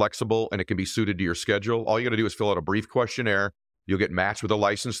convenient. It's flexible, and it can be suited to your schedule. All you got to do is fill out a brief questionnaire. You'll get matched with a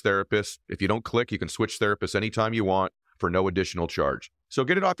licensed therapist. If you don't click, you can switch therapists anytime you want for no additional charge. So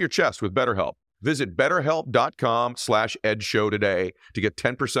get it off your chest with BetterHelp. Visit BetterHelp.com/EdShow today to get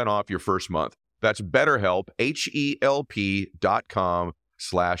 10% off your first month. That's BetterHelp,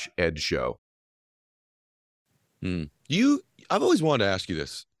 HELP.com/EdShow. I've always wanted to ask you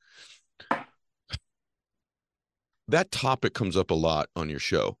this. That topic comes up a lot on your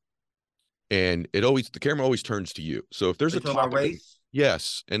show, and the camera always turns to you. So if there's a topic, race?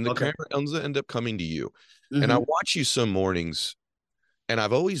 yes, and the Okay. camera ends up coming to you. And I watch you some mornings, and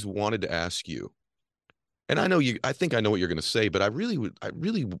I've always wanted to ask you, and I think I know what you're going to say, but I really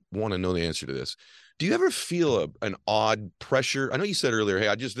want to know the answer to this. Do you ever feel an odd pressure? I know you said earlier,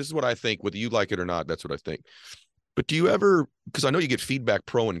 hey, this is what I think, whether you like it or not, that's what I think. But do you ever, because I know you get feedback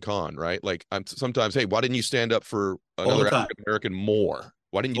pro and con, right? Like sometimes, hey, why didn't you stand up for another African American more?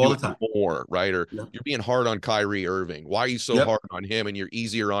 Why didn't you do it more, right? Or you're being hard on Kyrie Irving. Why are you so hard on him and you're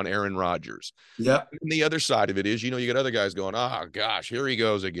easier on Aaron Rodgers? Yep. And the other side of it is, you get other guys going, oh, gosh, here he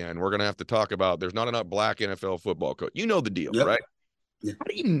goes again. We're going to have to talk about there's not enough black NFL football coach. You know the deal, right? Yeah. How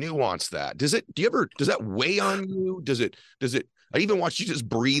do you nuance that? Does that weigh on you? Does it, I even watched you just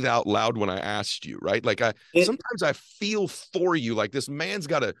breathe out loud when I asked you, right? Like sometimes I feel for you, like this man's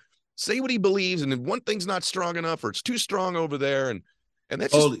got to say what he believes, and then one thing's not strong enough, or it's too strong over there. And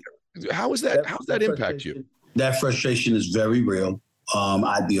that's just, how's that impact you? That frustration is very real.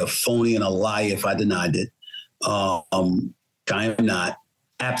 I'd be a phony and a liar if I denied it. I am not.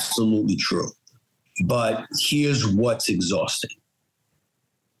 Absolutely true. But here's what's exhausting.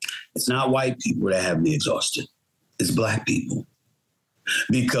 It's not white people that have me exhausted. It's black people.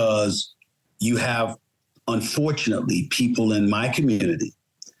 Because you have, unfortunately, people in my community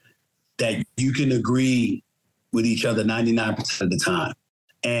that you can agree with each other 99% of the time.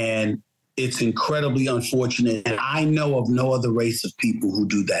 And it's incredibly unfortunate. And I know of no other race of people who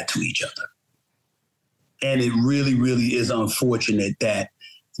do that to each other. And it really, really is unfortunate that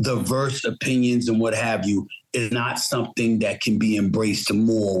diverse opinions and what have you is not something that can be embraced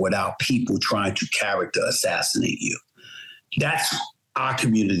more without people trying to character assassinate you. That's our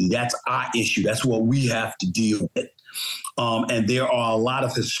community. That's our issue. That's what we have to deal with. And there are a lot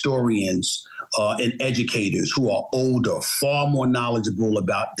of historians and educators who are older, far more knowledgeable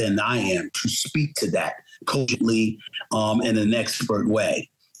about than I am to speak to that cogently in an expert way.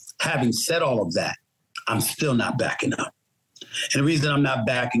 Having said all of that, I'm still not backing up. And the reason I'm not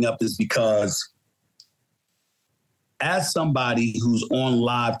backing up is because as somebody who's on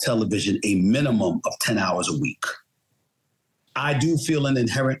live television a minimum of 10 hours a week, I do feel an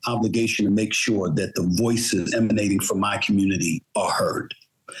inherent obligation to make sure that the voices emanating from my community are heard.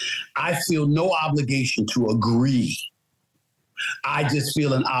 I feel no obligation to agree. I just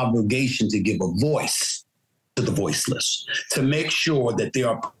feel an obligation to give a voice to the voiceless, to make sure that there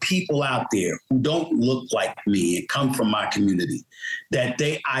are people out there who don't look like me and come from my community, that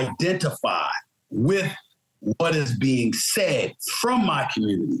they identify with what is being said from my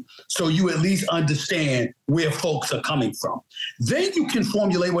community, so you at least understand where folks are coming from. Then you can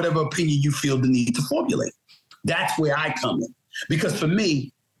formulate whatever opinion you feel the need to formulate. That's where I come in. Because for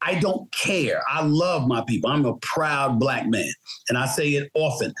me, I don't care. I love my people. I'm a proud black man. And I say it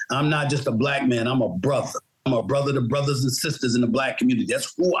often. I'm not just a black man. I'm a brother. I'm a brother to brothers and sisters in the black community.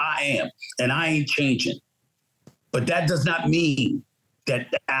 That's who I am. And I ain't changing. But that does not mean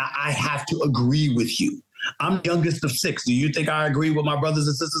that I have to agree with you. I'm the youngest of 6. Do you think I agree with my brothers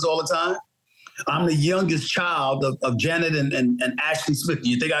and sisters all the time? I'm the youngest child of Janet and Ashley Smith. Do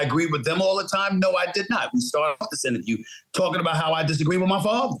you think I agree with them all the time? No, I did not. We started off this interview talking about how I disagree with my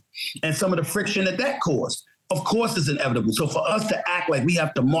father and some of the friction that caused. Of course, it's inevitable. So for us to act like we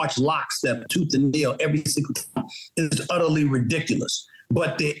have to march lockstep, tooth and nail every single time is utterly ridiculous.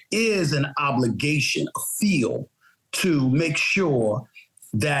 But there is an obligation, a feel, to make sure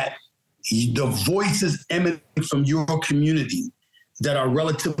that the voices emanating from your community that are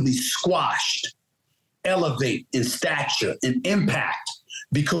relatively squashed elevate in stature and impact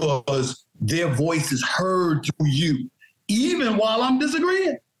because their voice is heard through you, even while I'm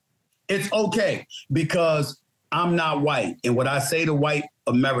disagreeing. It's okay because I'm not white. And what I say to white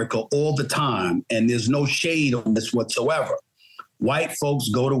America all the time, and there's no shade on this whatsoever, white folks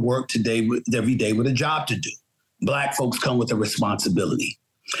go to work every day with a job to do. Black folks come with a responsibility.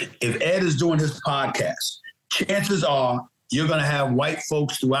 If Ed is doing his podcast, chances are you're going to have white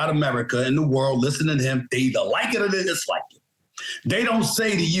folks throughout America and the world listening to him. They either like it or they dislike it. They don't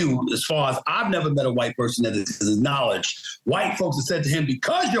say to you, as far as I've never met a white person that has acknowledged, white folks have said to him,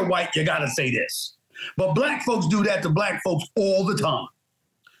 because you're white, you got to say this. But black folks do that to black folks all the time.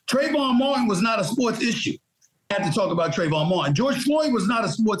 Trayvon Martin was not a sports issue. I had to talk about Trayvon Martin. George Floyd was not a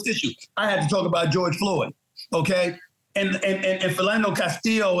sports issue. I had to talk about George Floyd, okay? And Philando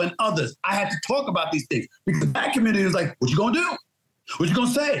Castillo and others. I had to talk about these things because the black community was like, what you gonna do? What you gonna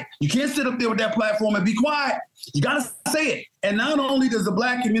say? You can't sit up there with that platform and be quiet. You gotta say it. And not only does the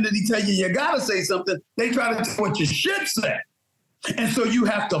black community tell you you gotta say something, they try to tell what you should say. And so you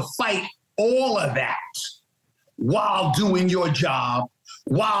have to fight all of that while doing your job,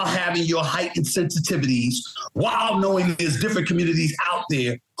 while having your heightened sensitivities, while knowing there's different communities out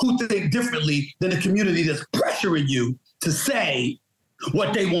there who think differently than the community that's pressuring you to say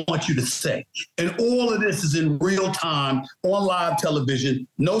what they want you to say. And all of this is in real time on live television,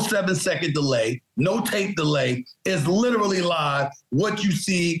 no 7-second delay, no tape delay. It's literally live. What you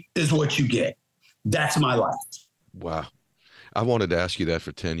see is what you get. That's my life. Wow. I wanted to ask you that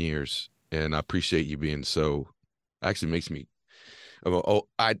for 10 years, and I appreciate you being so, actually makes me,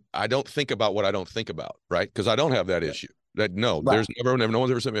 I don't think about what I don't think about, right? Because I don't have that issue. That no one's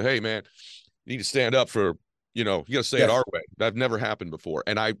ever said to me, hey man, you need to stand up for, you got to say it our way. That never happened before.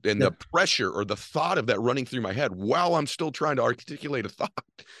 And the pressure or the thought of that running through my head while I'm still trying to articulate a thought.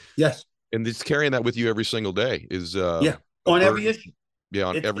 Yes. And just carrying that with you every single day is on every issue. Yeah,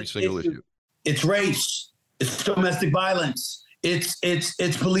 on every single issue. It's race, it's domestic violence,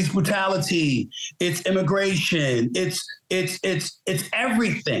 it's police brutality, it's immigration, it's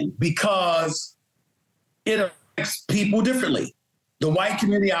everything, because it affects people differently. The white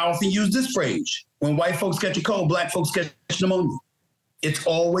community, I often use this phrase: when white folks catch a cold, black folks catch pneumonia. It's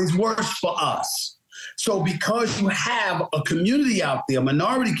always worse for us. So because you have a community out there, a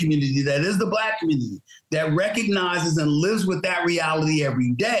minority community that is the black community, that recognizes and lives with that reality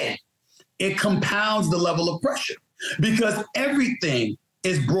every day, it compounds the level of pressure, because everything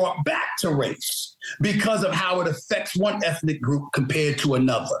is brought back to race because of how it affects one ethnic group compared to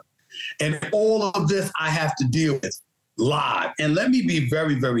another. And all of this I have to deal with live. And let me be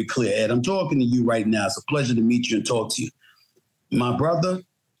very, very clear, Ed. I'm talking to you right now. It's a pleasure to meet you and talk to you. My brother,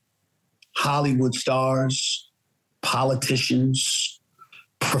 Hollywood stars, politicians,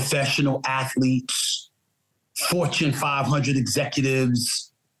 professional athletes, Fortune 500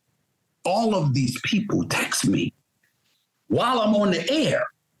 executives, all of these people text me while I'm on the air,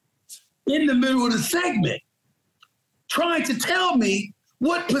 in the middle of the segment, trying to tell me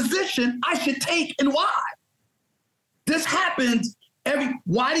what position I should take and why. This happens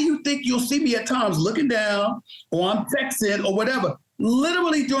why do you think you'll see me at times looking down or I'm texting or whatever,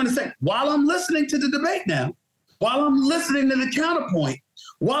 literally during the segment, while I'm listening to the debate now, while I'm listening to the counterpoint,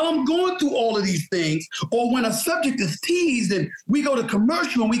 while I'm going through all of these things, or when a subject is teased and we go to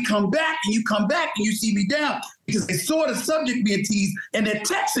commercial and we come back and you come back and you see me down because they saw the subject being teased and they're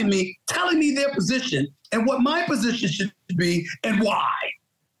texting me, telling me their position and what my position should be and why.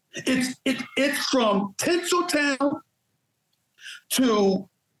 It's from Tinseltown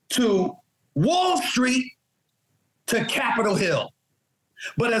to Wall Street to Capitol Hill.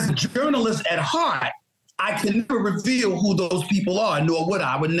 But as a journalist at heart, I can never reveal who those people are, nor would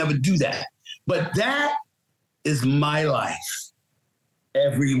I. I would never do that. But that is my life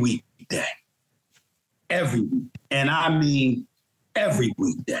every weekday. Every week. And I mean every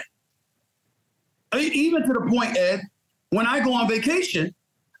weekday. Even to the point, Ed, when I go on vacation,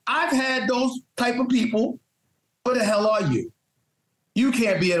 I've had those type of people. Where the hell are you? You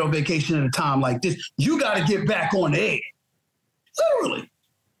can't be on vacation at a time like this. You got to get back on the air. Literally.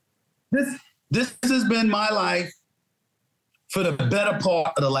 This has been my life for the better part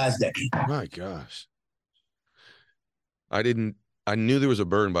of the last decade. My gosh. I knew there was a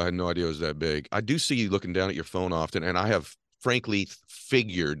burden, but I had no idea it was that big. I do see you looking down at your phone often, and I have frankly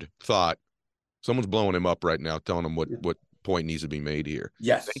thought someone's blowing him up right now, telling him what point needs to be made here.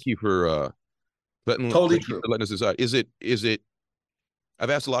 Yes. Thank you for letting us decide. Is it I've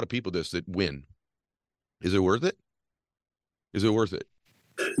asked a lot of people this that win. Is it worth it? Is it worth it?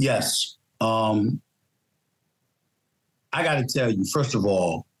 Yes. I got to tell you, first of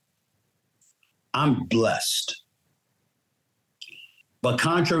all, I'm blessed. But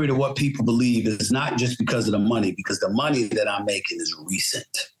contrary to what people believe, it's not just because of the money, because the money that I'm making is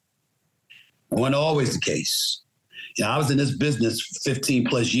recent. It wasn't always the case. I was in this business 15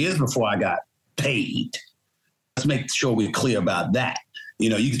 plus years before I got paid. Let's make sure we're clear about that.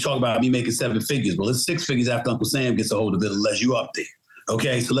 You can talk about me making 7 figures, but it's 6 figures after Uncle Sam gets a hold of it unless you up there.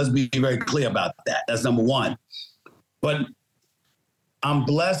 Okay, so let's be very clear about that. That's number one. But I'm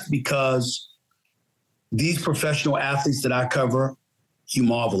blessed because these professional athletes that I cover, you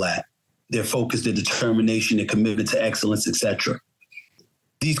marvel at. Their focus, their determination, their commitment to excellence, etc.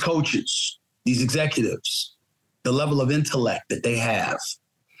 These coaches, these executives, the level of intellect that they have,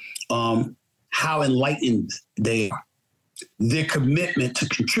 how enlightened they are, their commitment to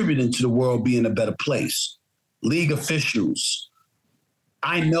contributing to the world being a better place. League officials.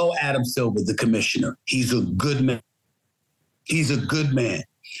 I know Adam Silver, the commissioner. He's a good man. He's a good man.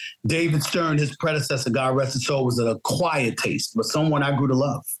 David Stern, his predecessor, God rest his soul, was a quiet taste, but someone I grew to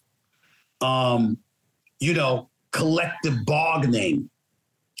love. Collective bargaining.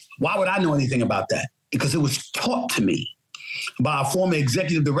 Why would I know anything about that? Because it was taught to me by a former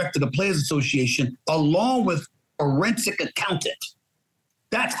executive director of the Players Association, along with a forensic accountant.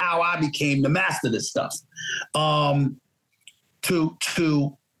 That's how I became the master of this stuff. To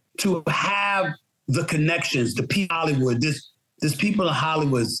have the connections, the people in Hollywood, there's people in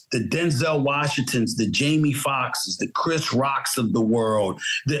Hollywood, the Denzel Washingtons, the Jamie Foxxes, the Chris Rocks of the world,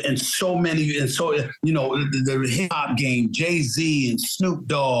 the hip hop game, Jay-Z and Snoop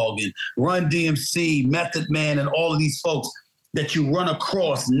Dogg and Run DMC, Method Man, and all of these folks that you run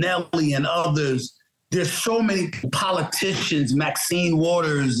across, Nelly and others. There's so many politicians, Maxine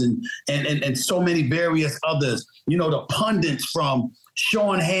Waters and so many various others, the pundits from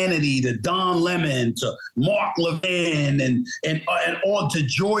Sean Hannity to Don Lemon to Mark Levin and all to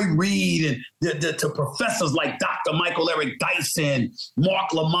Joy Reid and to professors like Dr. Michael Eric Dyson,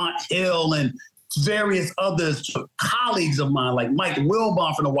 Mark Lamont Hill, and various others, colleagues of mine like Mike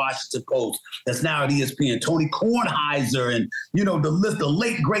Wilbon from the Washington Post, that's now at ESPN, Tony Kornheiser, and the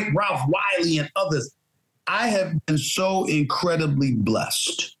late great Ralph Wiley and others. I have been so incredibly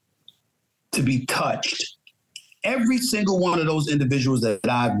blessed to be touched. Every single one of those individuals that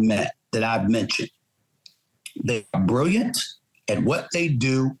I've met, that I've mentioned, they are brilliant at what they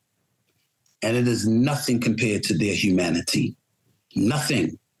do, and it is nothing compared to their humanity.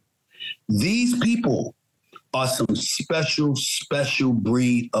 Nothing. These people are some special, special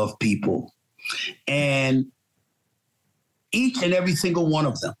breed of people. And each and every single one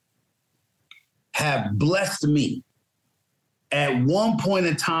of them have blessed me at one point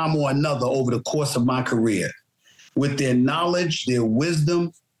in time or another over the course of my career with their knowledge, their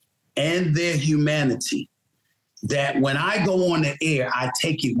wisdom, and their humanity, that when I go on the air, I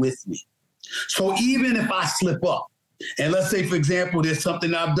take it with me. So even if I slip up, and let's say, for example, there's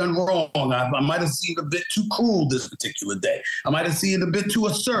something I've done wrong, I might have seemed a bit too cruel this particular day. I might have seemed a bit too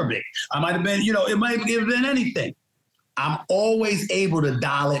acerbic. I might have been, it might have been anything. I'm always able to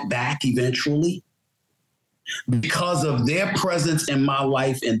dial it back eventually because of their presence in my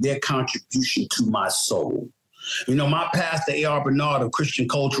life and their contribution to my soul. My pastor, A.R. Bernard of Christian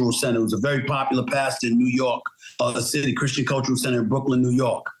Cultural Center, who's a very popular pastor in New York, the city, Christian Cultural Center in Brooklyn, New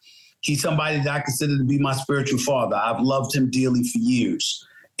York. He's somebody that I consider to be my spiritual father. I've loved him dearly for years.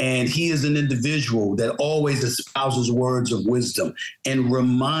 And he is an individual that always espouses words of wisdom and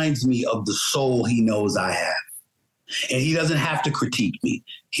reminds me of the soul he knows I have. And he doesn't have to critique me.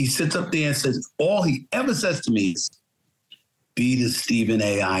 He sits up there and says, all he ever says to me is, be the Stephen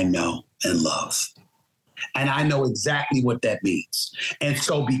A. I know and love. And I know exactly what that means. And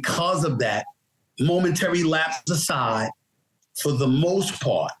so because of that, momentary lapse aside, for the most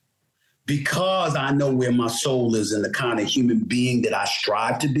part, because I know where my soul is and the kind of human being that I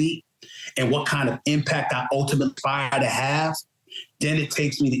strive to be and what kind of impact I ultimately aspire to have, then it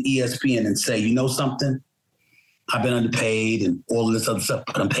takes me to ESPN and say, you know something? I've been underpaid and all of this other stuff,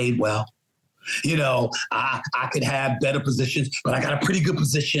 but I'm paid well. I could have better positions, but I got a pretty good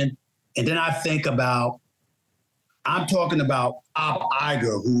position. And then I think about, I'm talking about Bob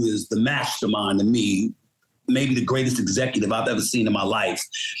Iger, who is the mastermind to me, maybe the greatest executive I've ever seen in my life.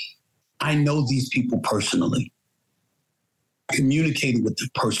 I know these people personally. Communicating with them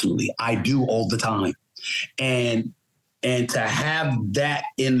personally. I do all the time. And to have that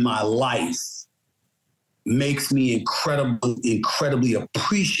in my life makes me incredibly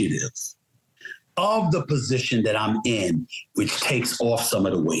appreciative of the position that I'm in, which takes off some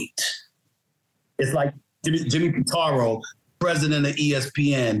of the weight. It's like Jimmy Pitaro, president of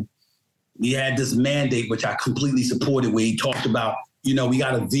ESPN, he had this mandate, which I completely supported, where he talked about, we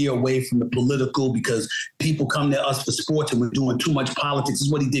got to veer away from the political because people come to us for sports and we're doing too much politics. This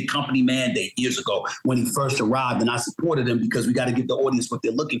is what he did, company mandate, years ago when he first arrived. And I supported him because we got to give the audience what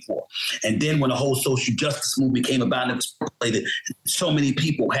they're looking for. And then when the whole social justice movement came about and it was populated, so many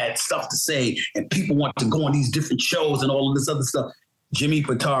people had stuff to say and people want to go on these different shows and all of this other stuff. Jimmy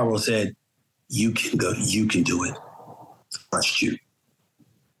Pitaro said, you can go, you can do it. Trust you.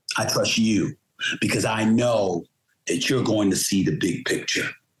 I trust you because I know that you're going to see the big picture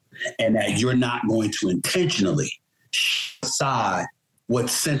and that you're not going to intentionally aside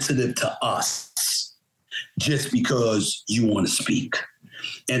what's sensitive to us just because you want to speak.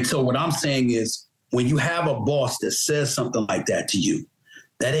 And so what I'm saying is, when you have a boss that says something like that to you,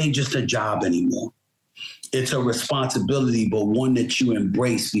 that ain't just a job anymore. It's a responsibility, but one that you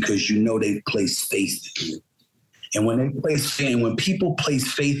embrace because you know they've placed faith in you. And when people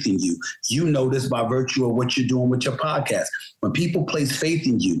place faith in you, you know this by virtue of what you're doing with your podcast. When people place faith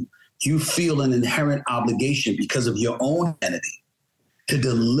in you, you feel an inherent obligation because of your own entity to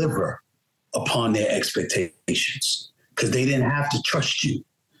deliver upon their expectations, because they didn't have to trust you,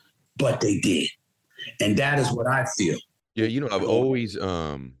 but they did. And that is what I feel. Yeah, I've always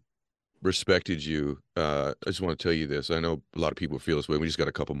respected you. I just want to tell you this. I know a lot of people feel this way. We just got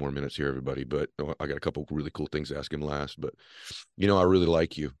a couple more minutes here, everybody, but I got a couple really cool things to ask him last. But, I really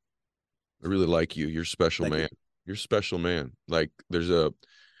like you. I really like you. You're a special man. You're a special man. Like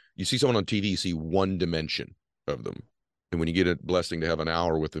you see someone on TV, you see one dimension of them. And when you get a blessing to have an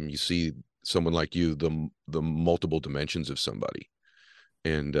hour with them, you see someone like you, the multiple dimensions of somebody.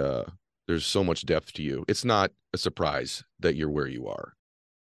 And there's so much depth to you. It's not a surprise that you're where you are.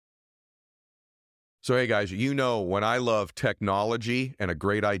 So, hey, guys, when I love technology and a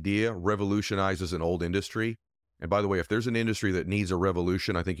great idea revolutionizes an old industry. And by the way, if there's an industry that needs a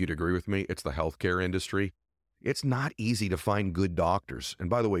revolution, I think you'd agree with me, it's the healthcare industry. It's not easy to find good doctors.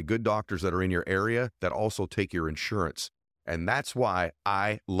 And by the way, good doctors that are in your area that also take your insurance. And that's why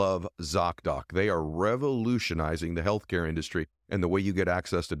I love ZocDoc. They are revolutionizing the healthcare industry and the way you get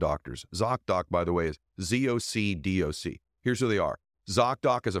access to doctors. ZocDoc, by the way, is ZocDoc. Here's who they are.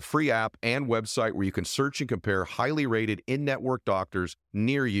 ZocDoc is a free app and website where you can search and compare highly rated in-network doctors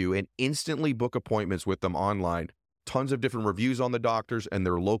near you and instantly book appointments with them online. Tons of different reviews on the doctors, and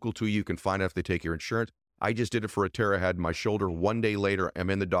they're local to you. You can find out if they take your insurance. I just did it for a tear I had in my shoulder. One day later,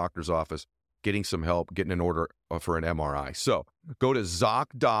 I'm in the doctor's office getting some help, getting an order for an MRI. So go to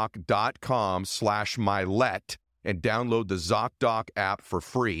ZocDoc.com/mylet and download the ZocDoc app for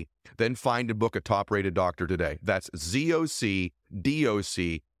free. Then find and book a top-rated doctor today. That's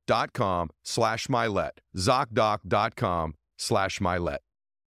ZocDoc.com/mylet. ZocDoc.com/mylet.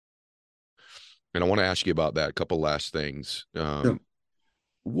 And I want to ask you about that. A couple last things. Sure.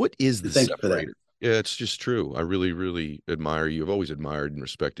 What is the Thank you for that. separator? Yeah, it's just true. I really, really admire you. I've always admired and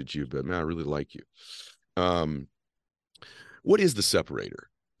respected you, but man, I really like you. What is the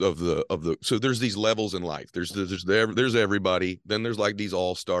separator of the? So there's these levels in life. There's everybody. Then there's like these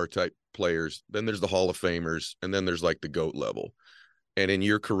all-star type players. Then there's the Hall of Famers, and then there's like the GOAT level. And in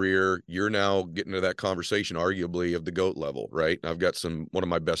your career, you're now getting to that conversation, arguably, of the GOAT level, right? I've got one of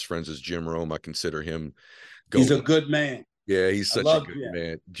my best friends is Jim Rome. I consider him GOAT. He's a good man. Yeah, he's such a good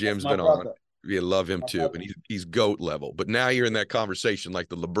man. Jim's been on. Yeah, love him too. And he's GOAT level. But now you're in that conversation, like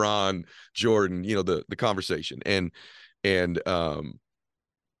the LeBron, Jordan, the conversation. And you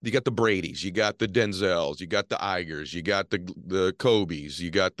got the Bradys, you got the Denzels, you got the Igers, you got the Kobes, you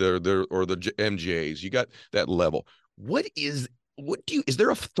got the MJs, you got that level. Is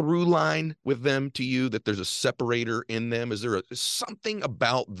there a through line with them to you, that there's a separator in them? Is there something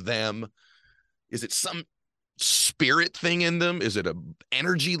about them? Is it some spirit thing in them? Is it a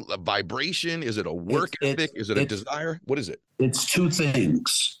energy, a vibration? Is it a work ethic? Is it a desire? What is it? It's two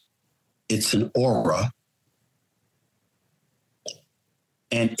things. It's an aura,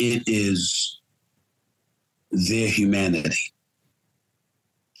 and it is their humanity.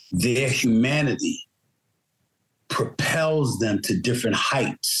 Their humanity propels them to different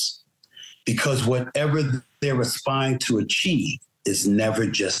heights, because whatever they're aspiring to achieve is never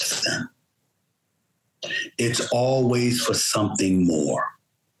just for them. It's always for something more.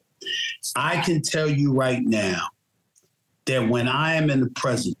 I can tell you right now that when I am in the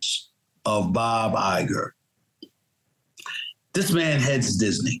presence of Bob Iger, this man heads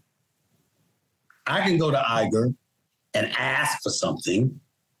Disney. I can go to Iger and ask for something.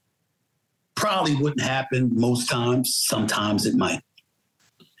 Probably wouldn't happen most times. Sometimes it might.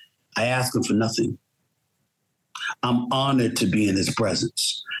 I ask him for nothing. I'm honored to be in his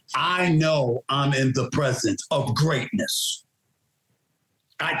presence. I know I'm in the presence of greatness.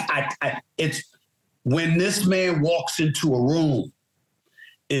 It's when this man walks into a room,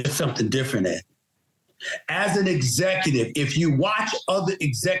 it's something different, Ed. As an executive, if you watch other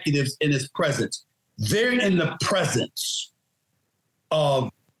executives in his presence, they're in the presence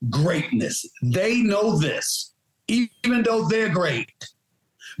of greatness. They know this, even though they're great,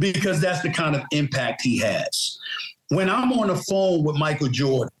 because that's the kind of impact he has. When I'm on the phone with Michael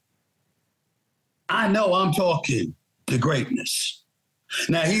Jordan, I know I'm talking to greatness.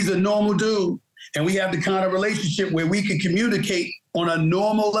 Now, he's a normal dude, and we have the kind of relationship where we can communicate on a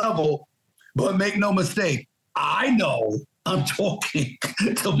normal level, but make no mistake, I know I'm talking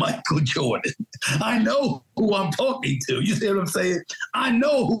to Michael Jordan. I know who I'm talking to. You see what I'm saying? I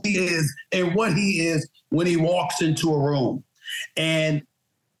know who he is and what he is when he walks into a room. And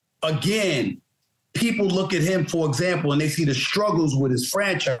again, people look at him, for example, and they see the struggles with his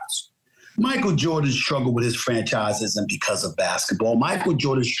franchise. Michael Jordan's struggle with his franchise isn't because of basketball. Michael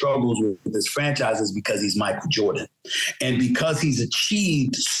Jordan struggles with his franchises because he's Michael Jordan. And because he's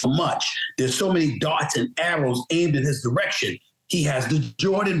achieved so much, there's so many darts and arrows aimed in his direction, he has the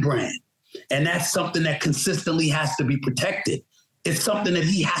Jordan brand. And that's something that consistently has to be protected. It's something that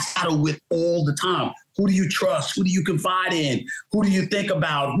he has to battle with all the time. Who do you trust? Who do you confide in? Who do you think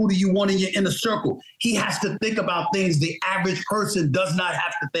about? Who do you want in your inner circle? He has to think about things the average person does not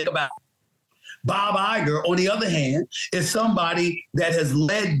have to think about. Bob Iger, on the other hand, is somebody that has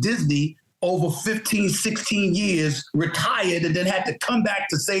led Disney over 15, 16 years, retired, and then had to come back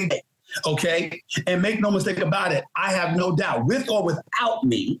to save it. Okay? And make no mistake about it, I have no doubt, with or without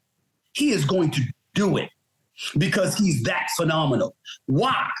me, he is going to do it because he's that phenomenal.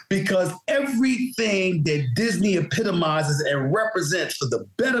 Why? Because everything that Disney epitomizes and represents for the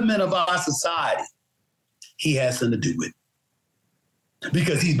betterment of our society, he has something to do with.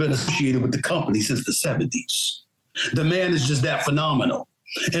 Because he's been associated with the company since the 70s. The man is just that phenomenal.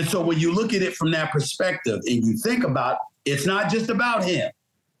 And so when you look at it from that perspective and you think about, it's not just about him.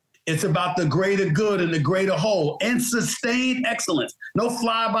 It's about the greater good and the greater whole and sustained excellence. No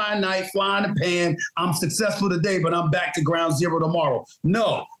fly by night, fly in the pan. I'm successful today, but I'm back to ground zero tomorrow.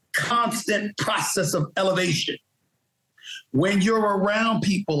 No, constant process of elevation. When you're around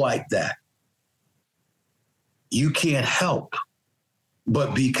people like that, you can't help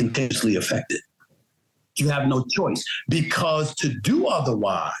but be continuously affected. You have no choice because to do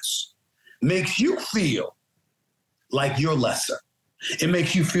otherwise makes you feel like you're lesser. It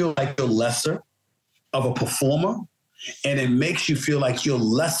makes you feel like you're lesser of a performer, and it makes you feel like you're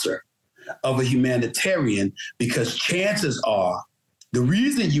lesser of a humanitarian because chances are the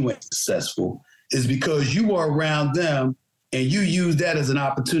reason you ain't successful is because you were around them and you use that as an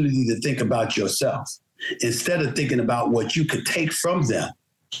opportunity to think about yourself, instead of thinking about what you could take from them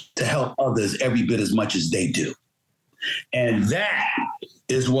to help others every bit as much as they do. And that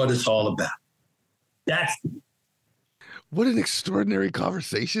is what it's all about. That's what an extraordinary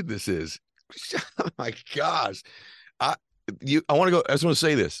conversation this is. Oh my gosh. I want to go, I just want to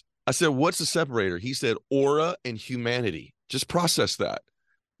say this. I said, what's the separator? He said, aura and humanity. Just process that.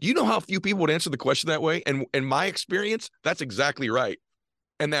 You know how few people would answer the question that way? And in my experience, that's exactly right.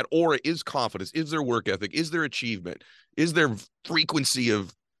 And that aura is confidence, is their work ethic, is their achievement, is their frequency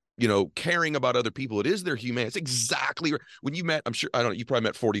of, caring about other people. It is their humanity. It's exactly right. When you met, I'm sure, I don't know, you probably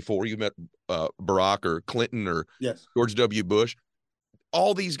met 44. You met Barack or Clinton or yes. George W. Bush.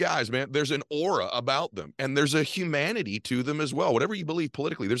 All these guys, man, there's an aura about them and there's a humanity to them as well. Whatever you believe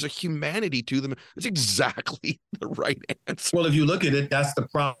politically, there's a humanity to them. It's exactly the right answer. Well, if you look at it, that's the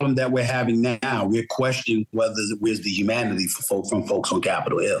problem that we're having now. We're questioning where's the humanity from folks on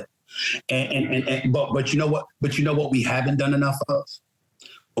Capitol Hill. But you know what? But you know what we haven't done enough of?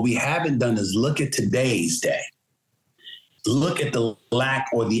 What we haven't done is look at today's day. Look at the lack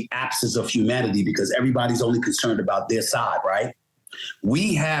or the absence of humanity because everybody's only concerned about their side, right?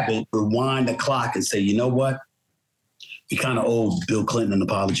 We haven't rewind the clock and say, you know what? We kind of owe Bill Clinton an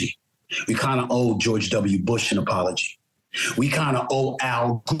apology. We kind of owe George W. Bush an apology. We kind of owe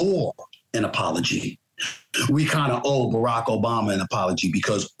Al Gore an apology. We kind of owe Barack Obama an apology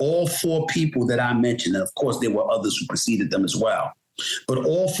because all four people that I mentioned, and of course there were others who preceded them as well, but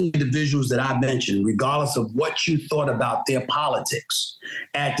all four individuals that I mentioned, regardless of what you thought about their politics,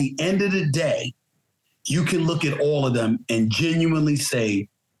 at the end of the day, you can look at all of them and genuinely say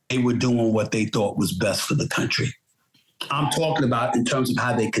they were doing what they thought was best for the country. I'm talking about in terms of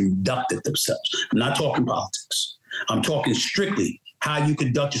how they conducted themselves. I'm not talking politics. I'm talking strictly how you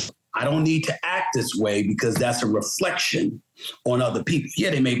conduct yourself. I don't need to act this way because that's a reflection on other people.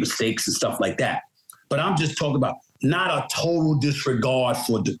 Yeah, they made mistakes and stuff like that. But I'm just talking about not a total disregard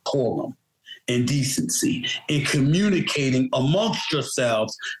for decorum and decency in communicating amongst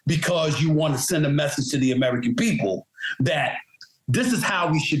yourselves because you want to send a message to the American people that this is how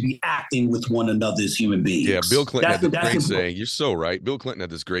we should be acting with one another as human beings. Yeah, Bill Clinton had this great saying. You're so right. Bill Clinton had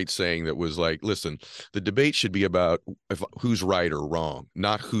this great saying that was like, listen, the debate should be about who's right or wrong,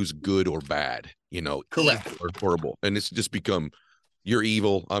 not who's good or bad, correct or horrible. And it's just become, you're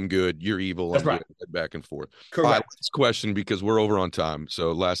evil, I'm good, you're evil, That's I'm right. good, back and forth. Correct. Last question, because we're over on time.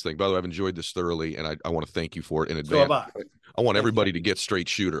 So last thing, by the way, I've enjoyed this thoroughly, and I want to thank you for it in advance. So I want everybody to get straight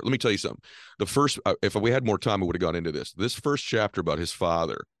shooter. Let me tell you something. The first, if we had more time, we would have gone into this. This first chapter about his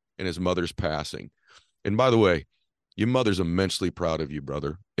father and his mother's passing. And by the way, Your mother's immensely proud of you,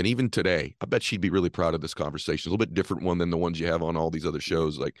 brother. And even today, I bet she'd be really proud of this conversation. A little bit different one than the ones you have on all these other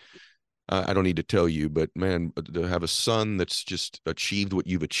shows. Like, I don't need to tell you, but man, to have a son that's just achieved what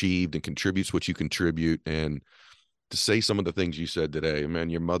you've achieved and contributes what you contribute, and to say some of the things you said today, man,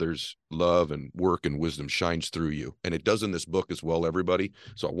 your mother's love and work and wisdom shines through you. And it does in this book as well, everybody.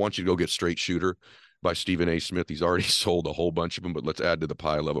 So I want you to go get Straight Shooter by Stephen A. Smith. He's already sold a whole bunch of them, but let's add to the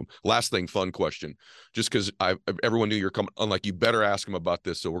pile of them. Last thing, fun question, just because everyone knew you're coming, unlike you better ask him about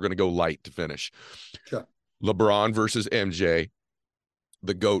this. So we're going to go light to finish. Sure. LeBron versus MJ,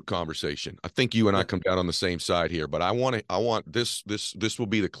 the GOAT conversation. I think you and I come down on the same side here, but I want this will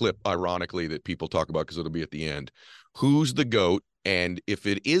be the clip, ironically, that people talk about because it'll be at the end. Who's the GOAT? And if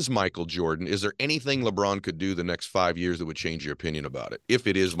it is Michael Jordan, is there anything LeBron could do the next 5 years that would change your opinion about it? If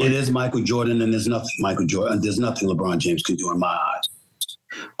it is Michael. It is Michael Jordan, and there's nothing LeBron James can do in my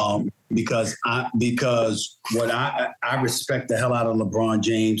eyes. Because what I respect the hell out of LeBron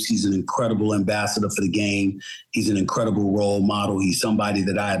James. He's an incredible ambassador for the game. He's an incredible role model. He's somebody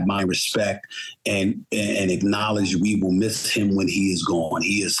that I admire, respect, and acknowledge. We will miss him when he is gone.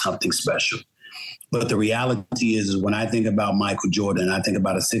 He is something special. But the reality is when I think about Michael Jordan, I think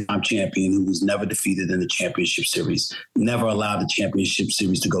about a six-time champion who was never defeated in the championship series, never allowed the championship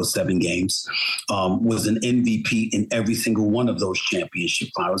series to go 7 games, was an MVP in every single one of those championship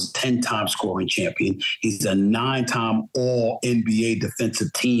finals, 10-time scoring champion. He's a 9-time All-NBA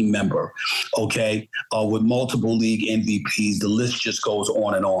defensive team member, okay, with multiple league MVPs. The list just goes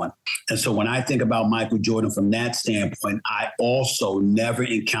on and on. And so when I think about Michael Jordan from that standpoint, I also never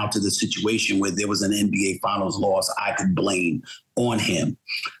encountered a situation where there was an NBA Finals loss I could blame on him.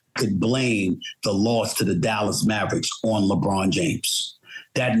 Could blame the loss to the Dallas Mavericks on LeBron James.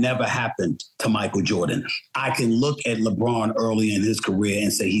 That never happened to Michael Jordan. I can look at LeBron early in his career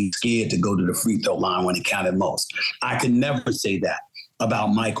and say he's scared to go to the free throw line when it counted most. I can never say that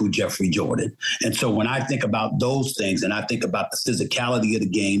about Michael Jeffrey Jordan. And so when I think about those things and I think about the physicality of the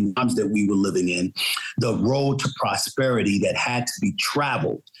game, times that we were living in, the road to prosperity that had to be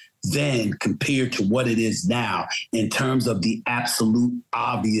traveled then compared to what it is now in terms of the absolute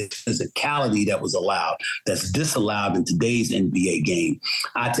obvious physicality that was allowed, that's disallowed in today's NBA game.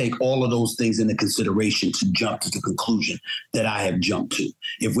 I take all of those things into consideration to jump to the conclusion that I have jumped to.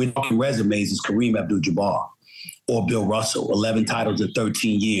 If we're talking resumes, it's Kareem Abdul-Jabbar or Bill Russell, 11 titles in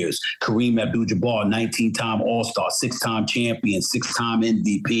 13 years. Kareem Abdul-Jabbar, 19-time All-Star, 6-time champion, 6-time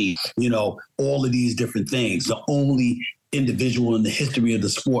MVP, all of these different things. The only individual in the history of the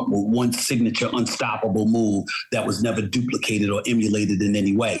sport with one signature unstoppable move that was never duplicated or emulated in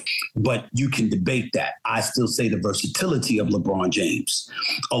any way. But you can debate that. I still say the versatility of LeBron James,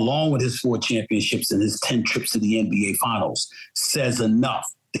 along with his 4 championships and his 10 trips to the NBA Finals, says enough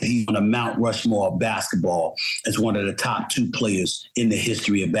that he's on a Mount Rushmore of basketball as one of the top 2 players in the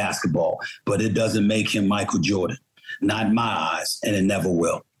history of basketball. But it doesn't make him Michael Jordan. Not in my eyes, and it never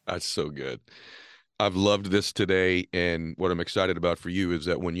will. That's so good. I've loved this today, and what I'm excited about for you is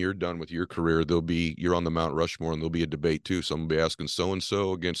that when you're done with your career, you're on the Mount Rushmore, and there'll be a debate too. Someone will be asking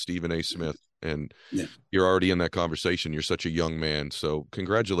so-and-so against Stephen A. Smith, and you're already in that conversation. You're such a young man, so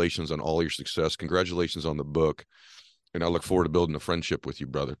congratulations on all your success. Congratulations on the book, and I look forward to building a friendship with you,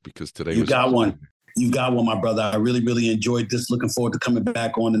 brother, because today You've got one, my brother. I really, really enjoyed this. Looking forward to coming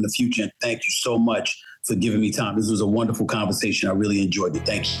back on in the future, and thank you so much for giving me time. This was a wonderful conversation. I really enjoyed it.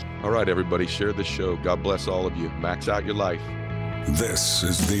 Thank you. All right, everybody, share this show. God bless all of you. Max out your life. This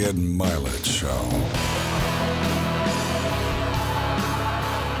is the Ed Milet Show.